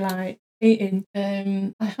gonna be like hating.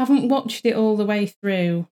 I haven't watched it all the way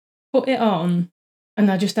through. Put it on, and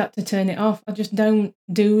I just had to turn it off. I just don't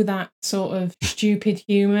do that sort of stupid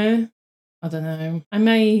humour. I don't know. I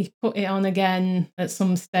may put it on again at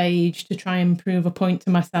some stage to try and prove a point to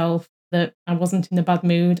myself that I wasn't in a bad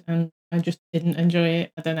mood and I just didn't enjoy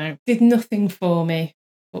it. I don't know. Did nothing for me,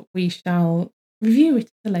 but we shall review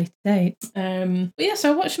it at a later date. But yeah,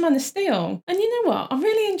 so I watched Man of Steel, and you know what? I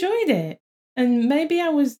really enjoyed it. And maybe I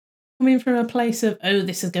was coming from a place of,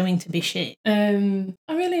 this is going to be shit. I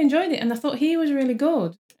really enjoyed it, and I thought he was really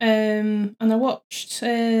good. And I watched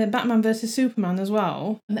Batman vs Superman as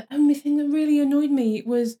well. And the only thing that really annoyed me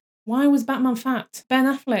was, why was Batman fat? Ben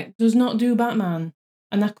Affleck does not do Batman.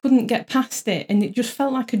 And I couldn't get past it, and it just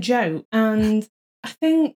felt like a joke. And I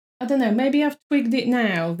think, I don't know, maybe I've twigged it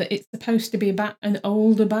now that it's supposed to be an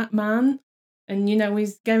older Batman. and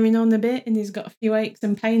he's going on a bit, and he's got a few aches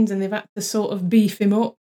and pains, and they've had to sort of beef him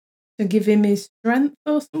up to give him his strength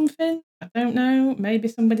or something. I don't know. Maybe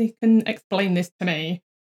somebody can explain this to me.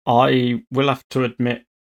 I will have to admit,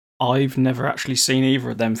 I've never actually seen either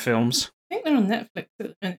of them films. I think they're on Netflix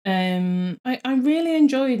at the minute. I really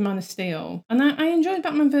enjoyed Man of Steel, and I enjoyed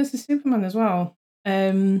Batman vs Superman as well.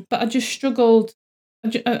 But I just struggled.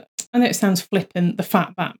 I know it sounds flippant, the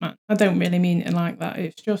fat Batman. I don't really mean it like that.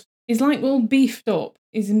 It's just, he's like all beefed up.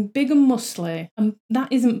 He's big and muscly, and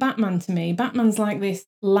that isn't Batman to me. Batman's like this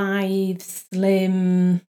lithe,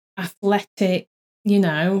 slim, athletic,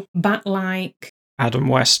 bat-like. Adam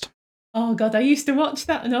West. Oh God, I used to watch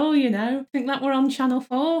that and all, I think that were on Channel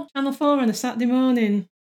 4. Channel 4 on a Saturday morning.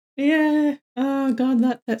 Yeah. Oh God,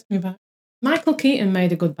 that takes me back. Michael Keaton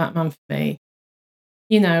made a good Batman for me.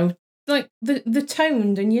 Like the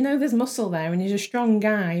toned, and there's muscle there, and he's a strong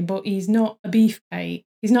guy, but he's not a beefcake.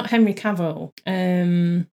 He's not Henry Cavill.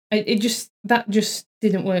 That just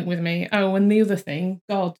didn't work with me. Oh, and the other thing,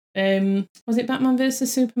 God, was it Batman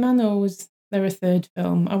vs Superman, or was there a third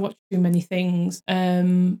film? I watched too many things.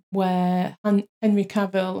 Where Henry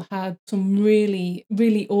Cavill had some really,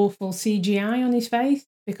 really awful CGI on his face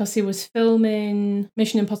because he was filming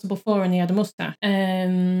Mission Impossible 4 and he had a mustache.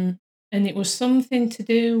 And it was something to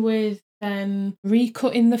do with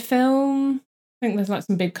recutting the film. I think there's like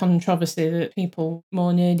some big controversy that people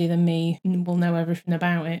more nerdy than me will know everything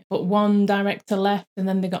about it. But one director left, and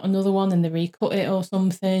then they got another one and they recut it or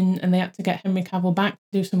something, and they had to get Henry Cavill back to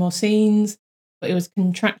do some more scenes. But he was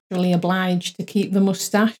contractually obliged to keep the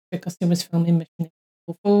mustache because he was filming Mission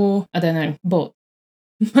Impossible 4. I don't know. But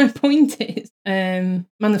my point is, Man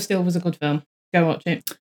of Steel was a good film. Go watch it.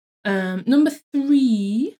 Number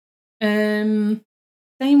 3... same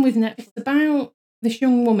with Netflix. It's about this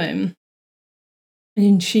young woman,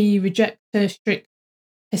 and she rejects her strict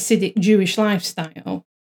Hasidic Jewish lifestyle.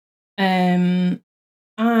 I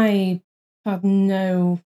had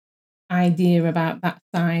no idea about that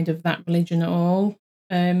side of that religion at all.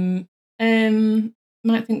 Might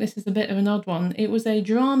think this is a bit of an odd one. It was a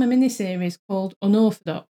drama miniseries called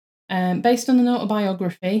Unorthodox, based on an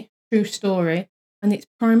autobiography, true story. And it's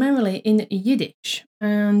primarily in Yiddish,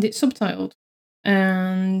 and it's subtitled.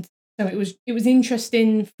 And so it was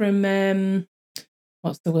interesting from a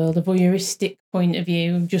voyeuristic point of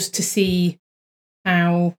view, just to see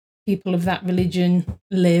how people of that religion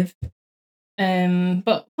live.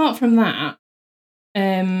 But apart from that,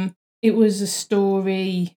 it was a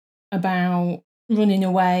story about running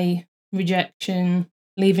away, rejection,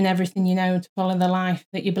 leaving everything to follow the life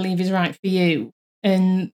that you believe is right for you.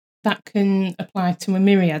 And that can apply to a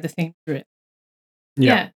myriad of things through it.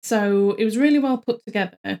 Yeah. So it was really well put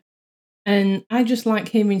together. And I just like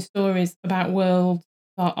hearing stories about worlds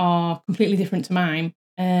that are completely different to mine.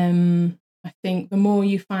 I think the more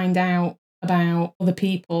you find out about other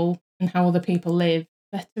people and how other people live,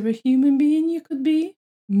 the better a human being you could be.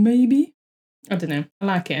 Maybe. I don't know. I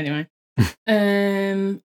like it anyway.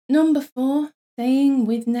 Number 4, staying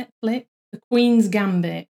with Netflix, The Queen's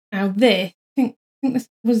Gambit. Now this, I think this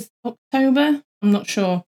was October. I'm not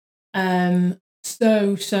sure.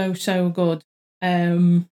 So good.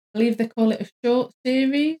 I believe they call it a short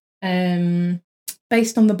series.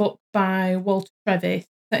 Based on the book by Walter Trevis,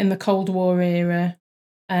 set in the Cold War era.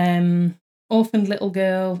 Orphaned little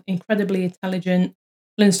girl, incredibly intelligent,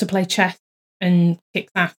 learns to play chess and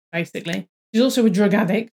kicks ass, basically. She's also a drug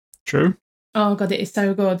addict. True. Oh God, it is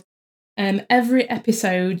so good. Every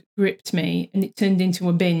episode gripped me, and it turned into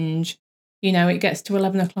a binge. It gets to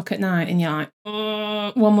 11 o'clock at night and you're like,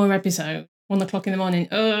 one more episode. 1 o'clock in the morning,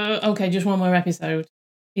 okay, just one more episode.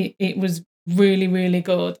 It was really, really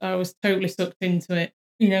good. I was totally sucked into it.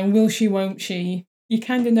 Will she, won't she? You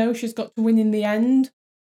kind of know she's got to win in the end,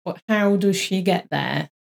 but how does she get there?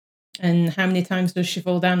 And how many times does she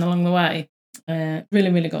fall down along the way? Really,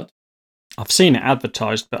 really good. I've seen it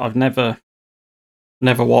advertised, but I've never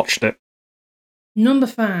watched it. Number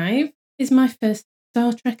 5 is my first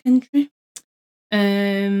Star Trek entry.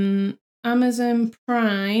 Amazon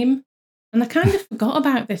Prime, and I kind of forgot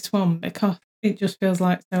about this one because it just feels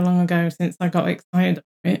like so long ago since I got excited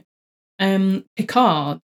about it.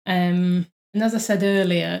 Picard, and as I said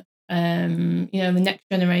earlier, the Next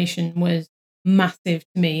Generation was massive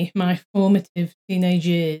to me, my formative teenage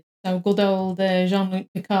years. So good old Jean-Luc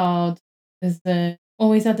Picard has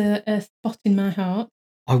always had a spot in my heart.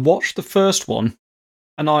 I watched the first one,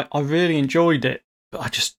 and I really enjoyed it, but I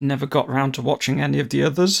just never got around to watching any of the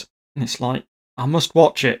others. And it's like, I must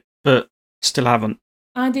watch it, but still haven't.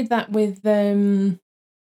 I did that with Ratched.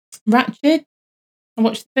 I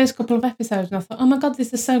watched the first couple of episodes and I thought, oh my God,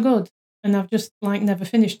 this is so good. And I've just never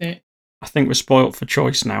finished it. I think we're spoilt for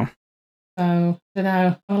choice now. So I don't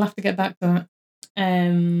know. I'll have to get back to that.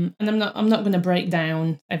 And I'm not going to break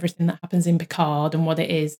down everything that happens in Picard and what it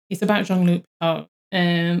is. It's about Jean-Luc Picard.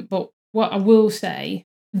 But what I will say,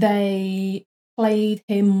 they played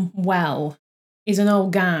him well. He's an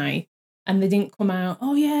old guy, and they didn't come out,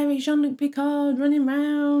 oh yeah, it's Jean-Luc Picard running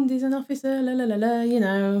around, he's an officer, la la la la, you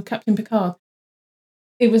know, Captain Picard.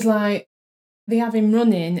 It was like, they have him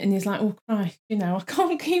running, and he's like, oh Christ, you know, I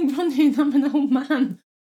can't keep running, I'm an old man.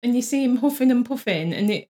 And you see him huffing and puffing,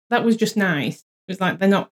 and that was just nice. It was like they're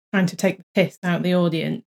not trying to take the piss out of the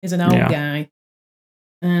audience. He's an old guy.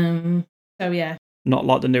 So yeah. Not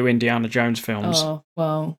like the new Indiana Jones films. Oh,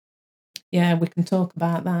 well, yeah, we can talk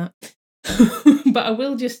about that. But I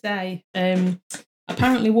will just say,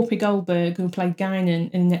 apparently Whoopi Goldberg, who played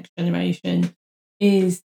Guinan in Next Generation,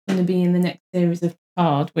 is going to be in the next series of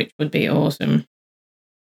Picard, which would be awesome.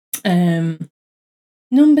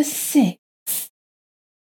 Number 6.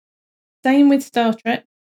 Same with Star Trek,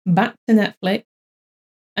 back to Netflix.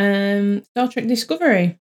 Star Trek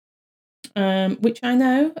Discovery, which I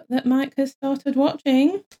know that Mike has started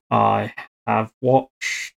watching. I have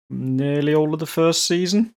watched nearly all of the first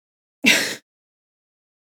season.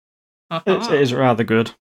 It is rather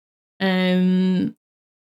good. Yeah,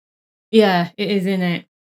 it is, in it.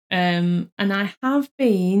 And I have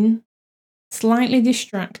been slightly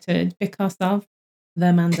distracted because of The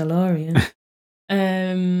Mandalorian.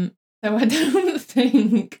 So I don't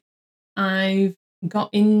think I've got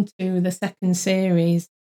into the second series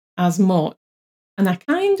as much. And I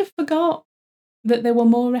kind of forgot that there were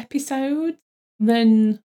more episodes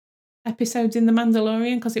than episodes in The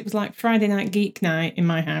Mandalorian, because it was like Friday night geek night in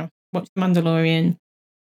my house. Watch The Mandalorian,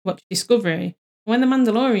 watch Discovery. When The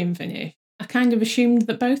Mandalorian finished, I kind of assumed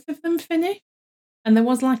that both of them finished. And there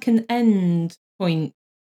was like an end point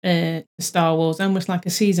to Star Wars, almost like a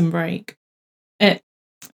season break.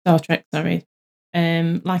 Star Trek, sorry.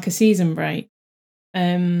 Like a season break.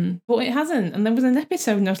 But it hasn't. And there was an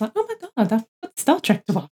episode and I was like, oh my God, I've got Star Trek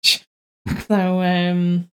to watch. So,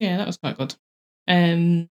 yeah, that was quite good.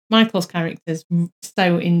 Michael's character's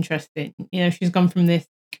so interesting. You know, she's gone from this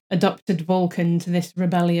adopted Vulcan to this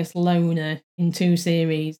rebellious loner in 2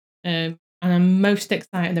 series. And I'm most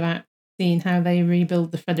excited about seeing how they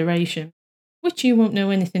rebuild the Federation, which you won't know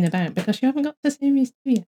anything about because you haven't got to series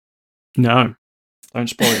 2 yet. No, don't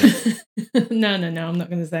spoil it. No, I'm not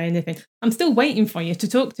going to say anything. I'm still waiting for you to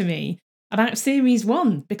talk to me about series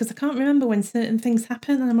 1 because I can't remember when certain things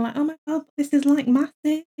happen, and I'm like, oh my God, this is like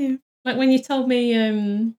massive. Like when you told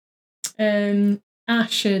me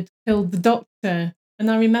Ash had killed the Doctor, and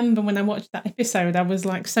I remember when I watched that episode, I was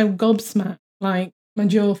like so gobsmacked, like my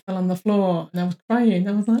jaw fell on the floor, and I was crying.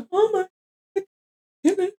 I was like, oh my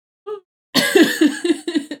God.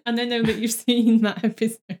 And I know that you've seen that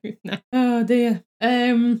episode now. Oh dear.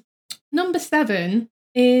 Number 7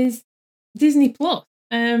 is Disney Plus.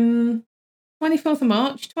 24th of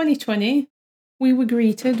March 2020, we were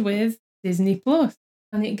greeted with Disney Plus,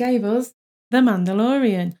 and it gave us The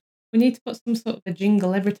Mandalorian. We need to put some sort of a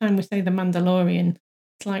jingle every time we say The Mandalorian.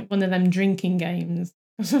 It's like one of them drinking games,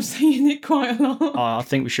 because I'm saying it quite a lot. I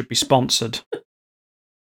think we should be sponsored.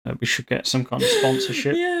 We should get some kind of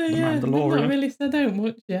sponsorship. Yeah. Mandalorian. I've not really said out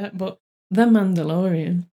much yet, but The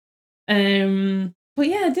Mandalorian. But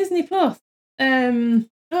yeah, Disney Plus.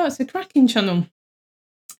 It's a cracking channel.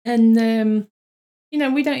 And, you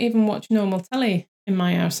know, we don't even watch normal telly in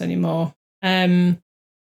my house anymore. I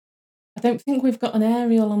don't think we've got an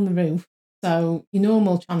aerial on the roof, so your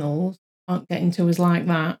normal channels aren't getting to us like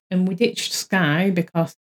that. And we ditched Sky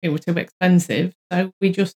because it was too expensive, so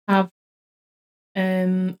we just have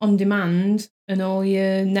on demand and all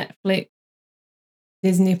your Netflix,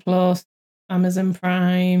 Disney Plus, Amazon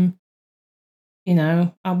Prime. You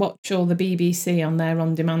know, I watch all the BBC on their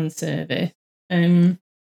on demand service. And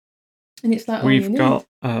it's like we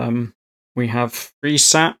have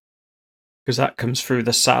FreeSat, because that comes through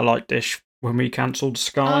the satellite dish when we cancelled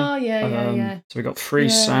Sky. Oh yeah. So we got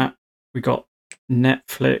FreeSat, we got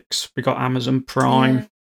Netflix, we got Amazon Prime,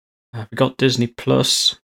 we got Disney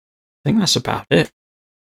Plus. I think that's about it.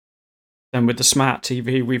 Then with the smart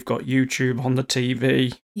TV, we've got YouTube on the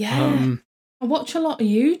TV. Yeah. I watch a lot of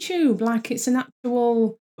YouTube, like it's an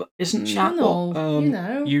actual channel. That what you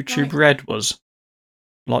know, YouTube like, Red was?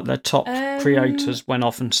 Like their top creators went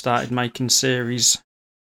off and started making series.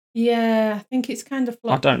 Yeah, I think it's kind of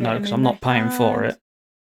flopped. I don't know because I'm not paying for it.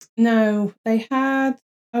 No, they had,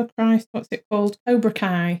 oh Christ, what's it called? Cobra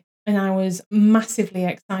Kai. And I was massively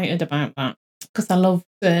excited about that because I love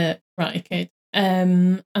the Karate Kid.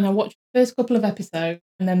 And I watched the first couple of episodes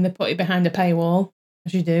and then they put it behind a paywall,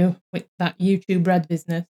 as you do with that YouTube Red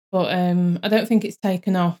business. But I don't think it's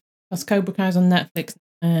taken off because Cobra Kai's on Netflix,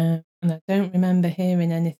 and I don't remember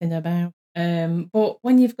hearing anything about. But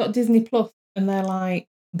when you've got Disney Plus and they're like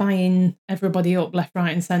buying everybody up left,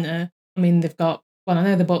 right, and centre. I mean, they've got. Well, I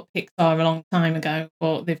know they bought Pixar a long time ago,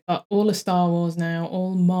 but they've got all of Star Wars now,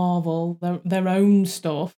 all Marvel, their own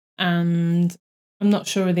stuff, and I'm not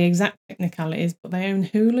sure of the exact technicalities, but they own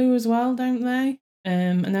Hulu as well, don't they?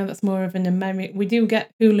 I know that's more of an American. We do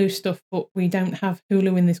get Hulu stuff, but we don't have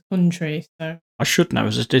Hulu in this country. So I should know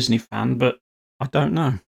as a Disney fan, but I don't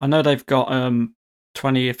know. I know they've got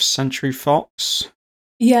 20th Century Fox.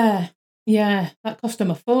 Yeah, that cost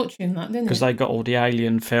them a fortune, that didn't it? Because they got all the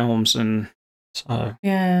Alien films and so.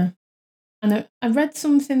 Yeah, and I read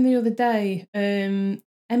something the other day.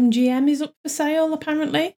 MGM is up for sale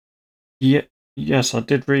apparently. Yeah, yes, I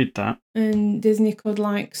did read that. And Disney could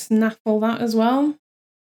like snaffle that as well.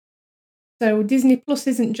 So Disney Plus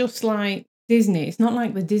isn't just like Disney. It's not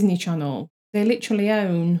like the Disney Channel. They literally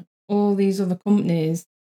own all these other companies,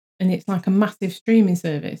 and it's like a massive streaming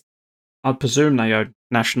service. I presume they own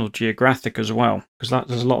National Geographic as well, because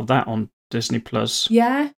there's a lot of that on Disney Plus.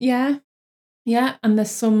 Yeah. And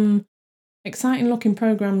there's some exciting looking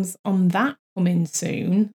programs on that coming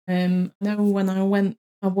soon. I know when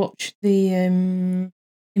I watched the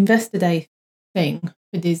Investor Day thing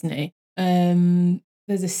for Disney.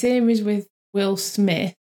 There's a series with Will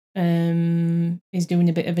Smith. He's doing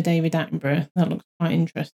a bit of a David Attenborough. That looks quite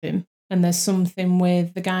interesting. And there's something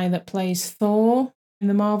with the guy that plays Thor in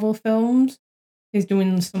the Marvel films. He's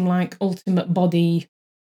doing some like ultimate body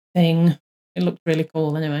thing. It looked really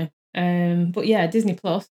cool anyway. But yeah, Disney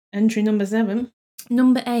Plus, entry number 7.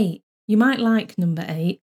 Number 8. You might like number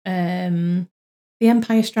 8. The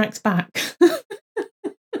Empire Strikes Back.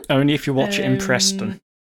 Only if you watch it in Preston.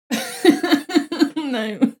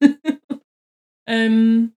 No.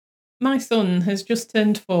 My son has just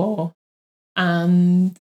turned 4,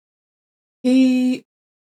 and he,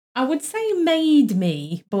 I would say, made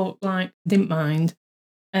me, but like didn't mind.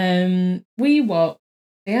 We watched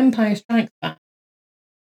The Empire Strikes Back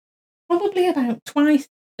probably about twice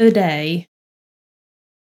a day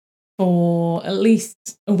for at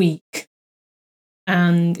least a week,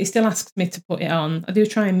 and he still asks me to put it on. I do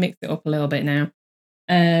try and mix it up a little bit now.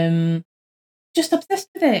 Just obsessed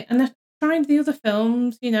with it, and I tried the other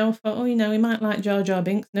films, thought, he might like Jar Jar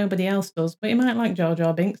Binks, nobody else does, but he might like Jar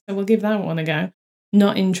Jar Binks, so we'll give that one a go.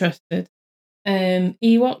 Not interested.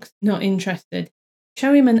 Ewoks, not interested.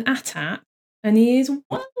 Show him an AT-AT, and he is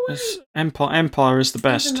Empire is the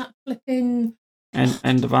best. That flipping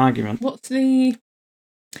end of argument. What's the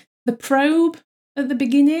probe at the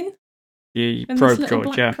beginning? The probe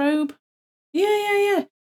droid, yeah. Probe. Yeah.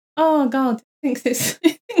 Oh God, thinks it's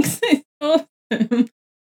awesome.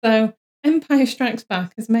 So Empire Strikes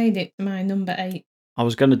Back has made it to my number 8. I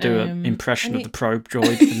was going to do an impression of the probe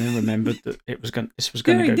droid, and then remembered that this was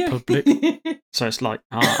going to go public. So it's like,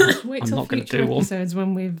 I'm not going to do one. Episodes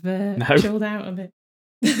when we've chilled out a bit.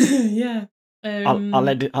 Yeah. I'll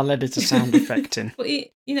edit a sound effect in. But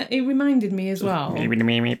it reminded me as well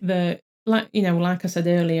that, like I said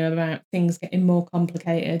earlier about things getting more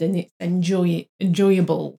complicated, and it's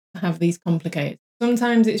enjoyable to have these complicated.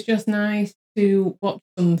 Sometimes it's just nice to watch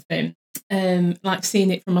something, like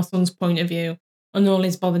seeing it from my son's point of view, and all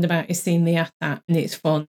he's bothered about is seeing the AT-AT, and it's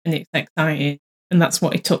fun and it's exciting, and that's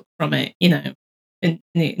what he took from it, and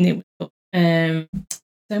it was fun.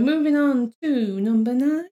 So moving on to number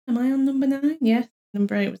 9. Am I on number 9? Yes,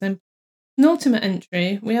 number 8 was an ultimate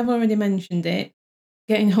entry. We have already mentioned it.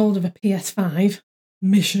 Getting hold of a PS5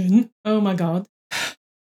 mission. Oh my God.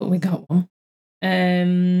 But we got one.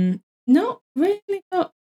 Not really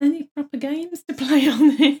got any proper games to play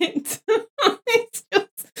on it. It's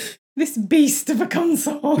just this beast of a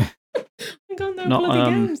console. We got no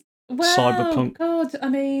bloody games. Well, Cyberpunk. God, I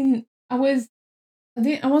mean, I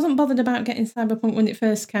wasn't bothered about getting Cyberpunk when it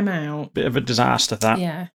first came out. Bit of a disaster, that.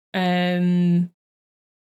 Yeah.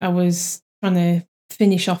 I was trying to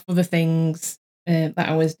finish off other things that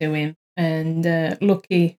I was doing, and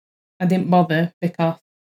lucky I didn't bother because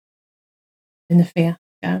in the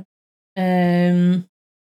fiasco.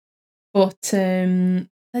 But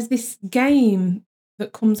there's this game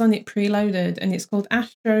that comes on it preloaded, and it's called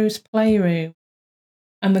Astro's Playroom,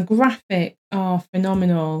 and the graphics are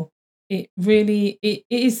phenomenal. It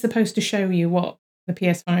is supposed to show you what the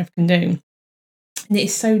PS5 can do, and it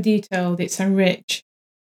is so detailed, it's so rich.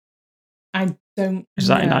 I don't. Is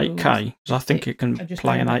that in 8K? Because I think it can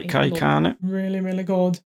play in 8K, can't it? Really, really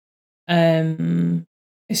good.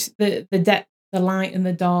 It's the depth, the light and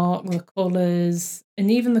the dark, the colours, and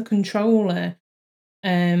even the controller.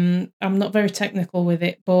 I'm not very technical with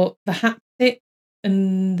it, but the haptic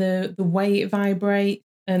and the way it vibrates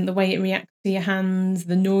and the way it reacts to your hands,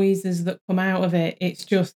 the noises that come out of it, it's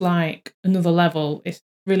just like another level. It's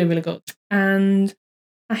really, really good. And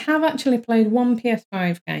I have actually played one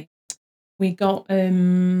PS5 game. We got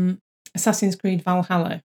Assassin's Creed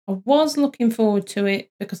Valhalla. I was looking forward to it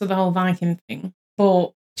because of the whole Viking thing, but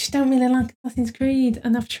I just don't really like Assassin's Creed,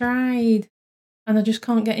 and I've tried, and I just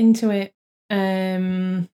can't get into it.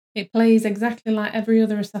 It plays exactly like every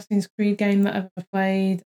other Assassin's Creed game that I've ever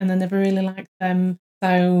played, and I never really liked them,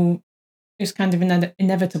 so it's kind of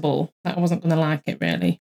inevitable that I wasn't going to like it,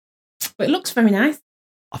 really. But it looks very nice.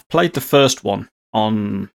 I've played the first one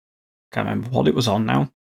on, can't remember what it was on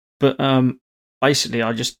now, but basically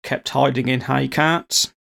I just kept hiding in hay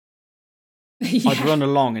carts. Yeah. I'd run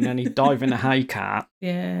along and then he'd dive in a hay cart.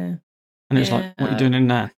 Yeah. And it's like, what are you doing in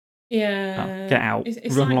there? Yeah. Oh, get out,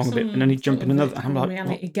 It's run like along a bit, and then he'd jump in another. virtual I'm like,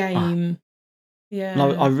 reality what? game. Yeah.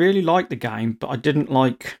 No, I really liked the game, but I didn't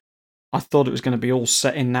like. I thought it was going to be all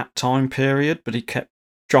set in that time period, but he kept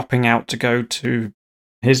dropping out to go to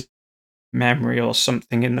his memory or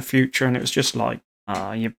something in the future, and it was just like,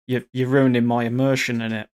 you're ruining my immersion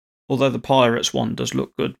in it. Although the Pirates one does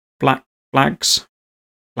look good. Black flags,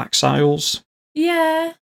 black sails.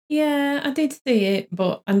 Yeah, I did see it,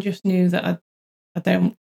 but I just knew that I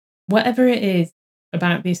don't. Whatever it is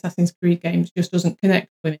about the Assassin's Creed games just doesn't connect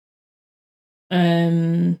with me.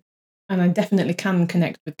 And I definitely can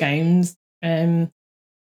connect with games. Red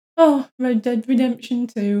Dead Redemption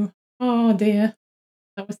 2. Oh dear,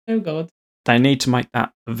 that was so good. They need to make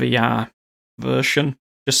that a VR version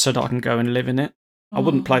just so that I can go and live in it. I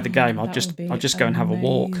wouldn't play the game. I'd just go and have a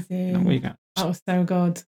walk. There we go. That was so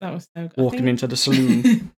good. Walking into the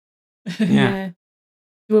saloon. Yeah.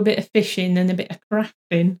 Do a bit of fishing and a bit of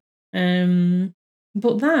crafting.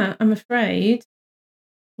 But that, I'm afraid,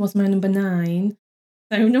 was my number 9.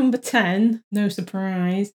 So number 10, no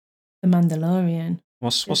surprise, The Mandalorian.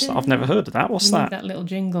 What's that? I've never heard of that. What's that? That little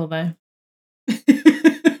jingle there.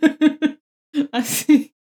 I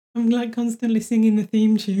see. I'm like constantly singing the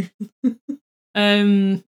theme tune.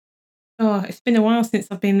 It's been a while since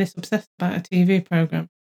I've been this obsessed about a TV program.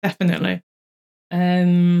 Definitely.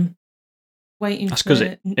 Waiting. That's because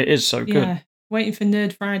it is so good. Yeah, waiting for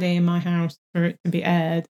Nerd Friday in my house for it to be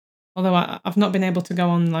aired. Although I've not been able to go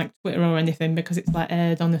on like Twitter or anything because it's like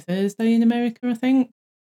aired on a Thursday in America, I think.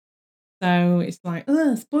 So it's like,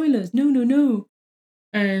 spoilers, no.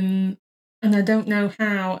 And I don't know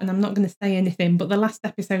how, and I'm not going to say anything, but the last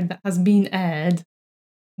episode that has been aired,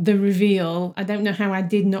 the reveal, I don't know how I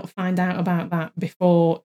did not find out about that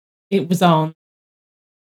before it was on,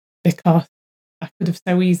 because I could have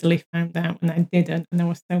so easily found out and I didn't, and I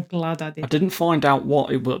was so glad I did. I didn't find out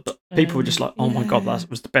what it was, but people were just like, oh my God, that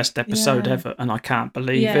was the best episode ever, and I can't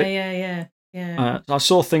believe it. Yeah. I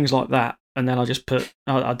saw things like that, and then I just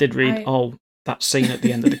I did read, that scene at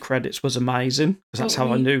the end of the credits was amazing, because that's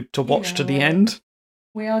how I knew to watch to the end.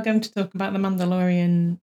 We are going to talk about The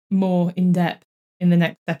Mandalorian more in depth in the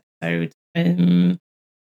next episode. So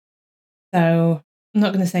I'm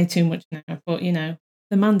not going to say too much now, but The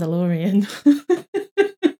Mandalorian.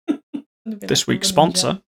 This week's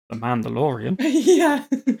sponsor, The Mandalorian. Yeah.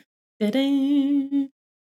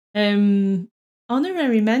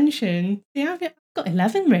 Honorary mention. See, I've got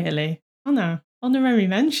 11 really. Honorary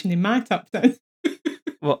mention in my top 10.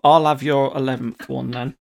 Well, I'll have your 11th one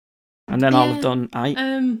then. And then I'll have done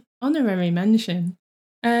 8. Honorary mention.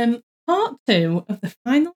 Part 2 of the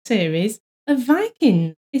final series of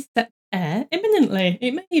Vikings is set to air imminently.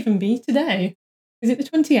 It may even be today. Is it the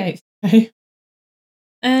 28th today?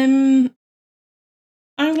 I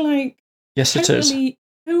yes, it is.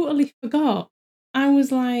 Totally forgot. I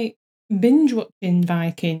was like binge watching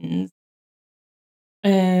Vikings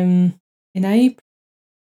in April.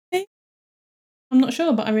 I'm not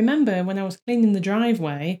sure, but I remember when I was cleaning the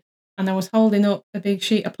driveway and I was holding up a big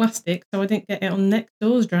sheet of plastic so I didn't get it on next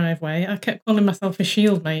door's driveway. I kept calling myself a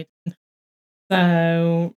shield maiden.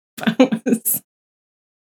 So that was...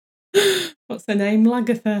 What's her name?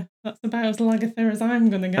 Lagatha. That's about as Lagatha as I'm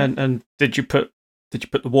going to get. And did you put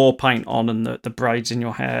the war paint on and the braids in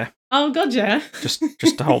your hair? Oh, God, yeah. Just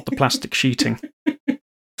to hold the plastic sheeting.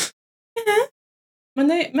 Yeah. My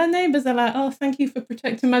neighbours are like, oh, thank you for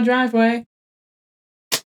protecting my driveway.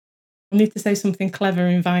 I need to say something clever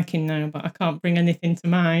in Viking now, but I can't bring anything to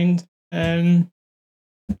mind. Don't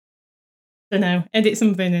know. Edit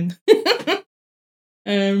something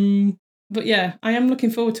in. But yeah, I am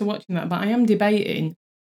looking forward to watching that, but I am debating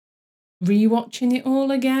rewatching it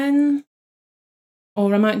all again.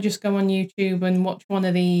 Or I might just go on YouTube and watch one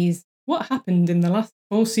of these. What happened in the last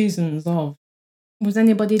 4 seasons of Was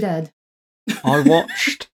Anybody Dead? I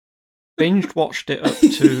watched binged watched it up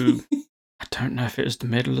to, I don't know if it was the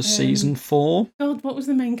middle of season 4. God, what was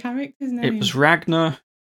the main character's name? It was Ragnar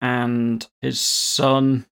and his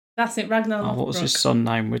son. That's it, Ragnar Lothbrok. What was his son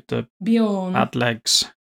name with the Bjorn. bad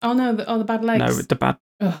legs? Oh no, the bad legs. No, with the bad.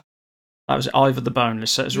 Ugh. That was Ivor the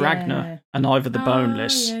Boneless. So it was Ragnar and Ivor the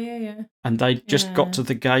Boneless. Yeah. And they just got to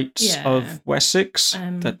the gates of Wessex.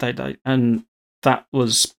 And that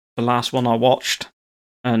was the last one I watched.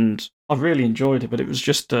 And I really enjoyed it, but it was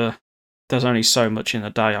just there's only so much in a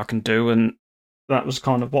day I can do, and that was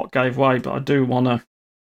kind of what gave way. But I do want to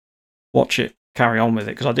watch it, carry on with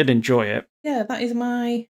it, because I did enjoy it. Yeah, that is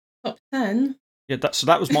my top 10. Yeah,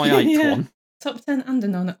 that was my 8th one. Top 10 and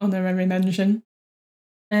an honorary mention.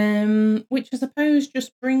 Which I suppose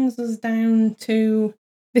just brings us down to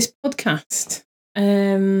this podcast.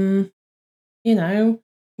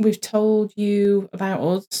 We've told you about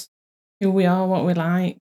us, who we are, what we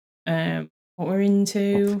like, what we're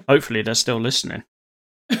into. Hopefully they're still listening.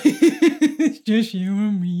 It's just you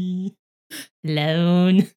and me.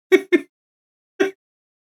 Alone.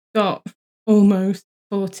 Got almost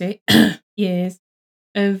 40 years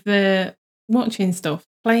of watching stuff,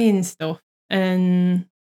 playing stuff, and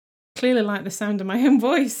clearly like the sound of my own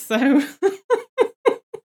voice, so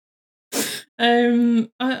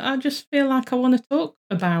I just feel like I want to talk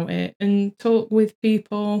about it and talk with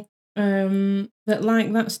people that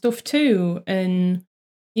like that stuff too. And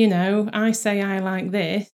I say I like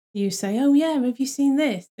this, you say, oh yeah, have you seen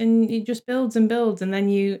this? And it just builds and builds, and then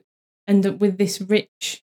you end up with this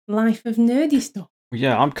rich life of nerdy stuff.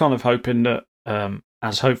 Yeah, I'm kind of hoping that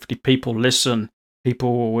as hopefully people listen,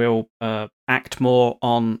 people will act more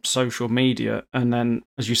on social media, and then,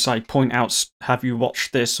 as you say, point out, have you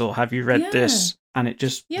watched this or have you read this? And it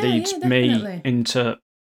just leads me into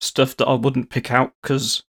stuff that I wouldn't pick out,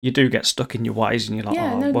 because you do get stuck in your ways and you're like,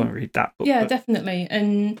 I won't read that book. Yeah, definitely.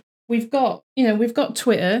 And we've got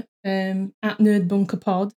Twitter at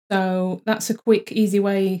NerdBunkerPod, so that's a quick, easy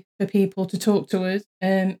way for people to talk to us.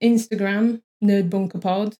 Instagram,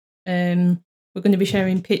 NerdBunkerPod. We're going to be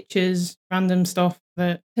sharing pictures, random stuff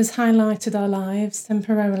that has highlighted our lives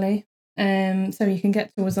temporarily. So you can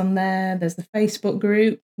get to us on there. There's the Facebook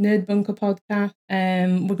group, Nerd Bunker Podcast.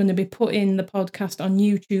 We're going to be putting the podcast on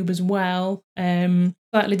YouTube as well.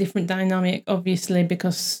 Slightly different dynamic, obviously,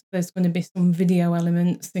 because there's going to be some video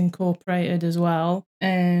elements incorporated as well.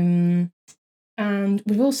 And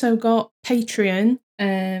we've also got Patreon.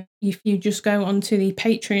 If you just go onto the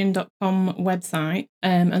patreon.com website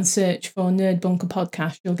and search for Nerd Bunker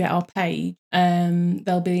Podcast, you'll get our page.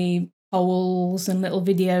 There'll be polls and little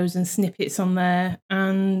videos and snippets on there,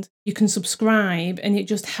 and you can subscribe, and it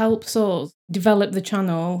just helps us develop the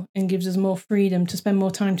channel and gives us more freedom to spend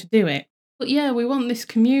more time to do it. But yeah, we want this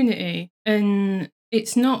community, and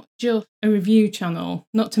it's not just a review channel,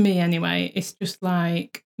 not to me anyway. It's just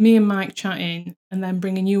like me and Mike chatting and then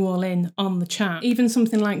bringing you all in on the chat. Even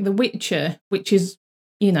something like The Witcher, which is,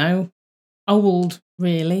 old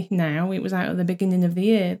really now. It was out at the beginning of the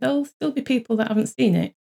year. There'll still be people that haven't seen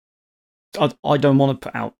it. I don't want to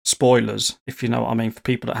put out spoilers, if you know what I mean, for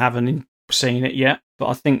people that haven't seen it yet. But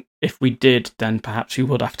I think if we did, then perhaps we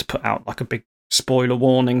would have to put out like a big spoiler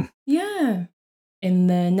warning. Yeah. In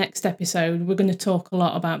the next episode, we're going to talk a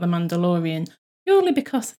lot about The Mandalorian, purely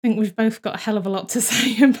because I think we've both got a hell of a lot to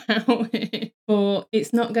say about it. But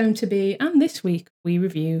it's not going to be, and this week we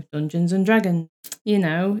review Dungeons and Dragons.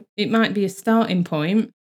 It might be a starting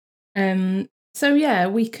point. So yeah,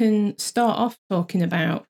 we can start off talking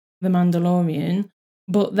about The Mandalorian,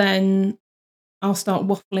 but then I'll start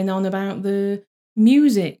waffling on about the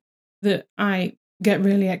music that I get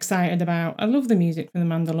really excited about. I love the music for The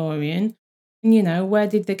Mandalorian. And, where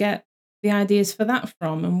did they get the ideas for that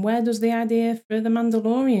from? And where does the idea for The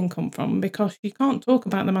Mandalorian come from? Because you can't talk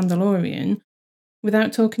about The Mandalorian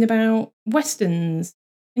without talking about Westerns.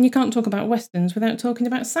 And you can't talk about Westerns without talking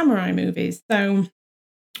about samurai movies. So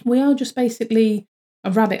we are just basically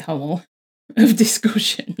a rabbit hole of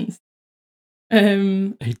discussions.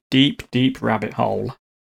 A deep, deep rabbit hole.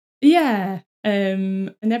 Yeah.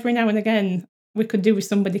 And every now and again, we could do with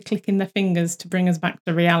somebody clicking their fingers to bring us back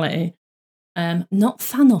to reality. Not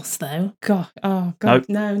Thanos, though. God, nope.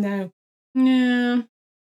 No. Yeah.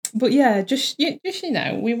 But yeah, just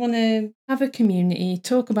we want to have a community,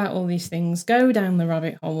 talk about all these things, go down the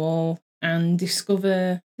rabbit hole and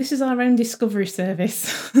discover. This is our own discovery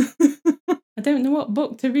service. I don't know what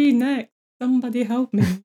book to read next. Somebody help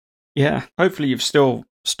me. Yeah, hopefully you've still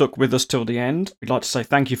stuck with us till the end. We'd like to say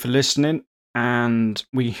thank you for listening, and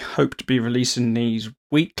we hope to be releasing these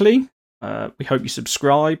weekly. We hope you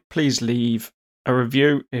subscribe. Please leave a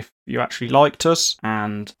review if you actually liked us.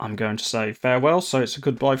 And I'm going to say farewell, so it's a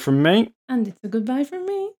goodbye from me. And it's a goodbye from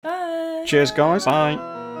me. Bye. Cheers, guys. Bye.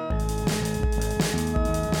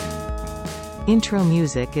 Intro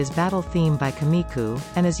music is Battle Theme by Kamiku,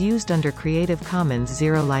 and is used under Creative Commons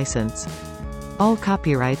Zero license. All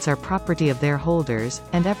copyrights are property of their holders,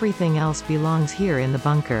 and everything else belongs here in the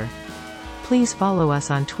bunker. Please follow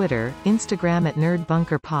us on Twitter, Instagram at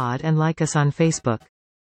NerdBunkerPod, and like us on Facebook.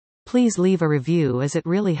 Please leave a review as it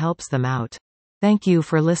really helps them out. Thank you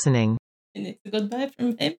for listening. And it's a goodbye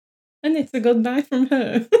from him. And it's a goodbye from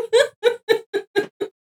her.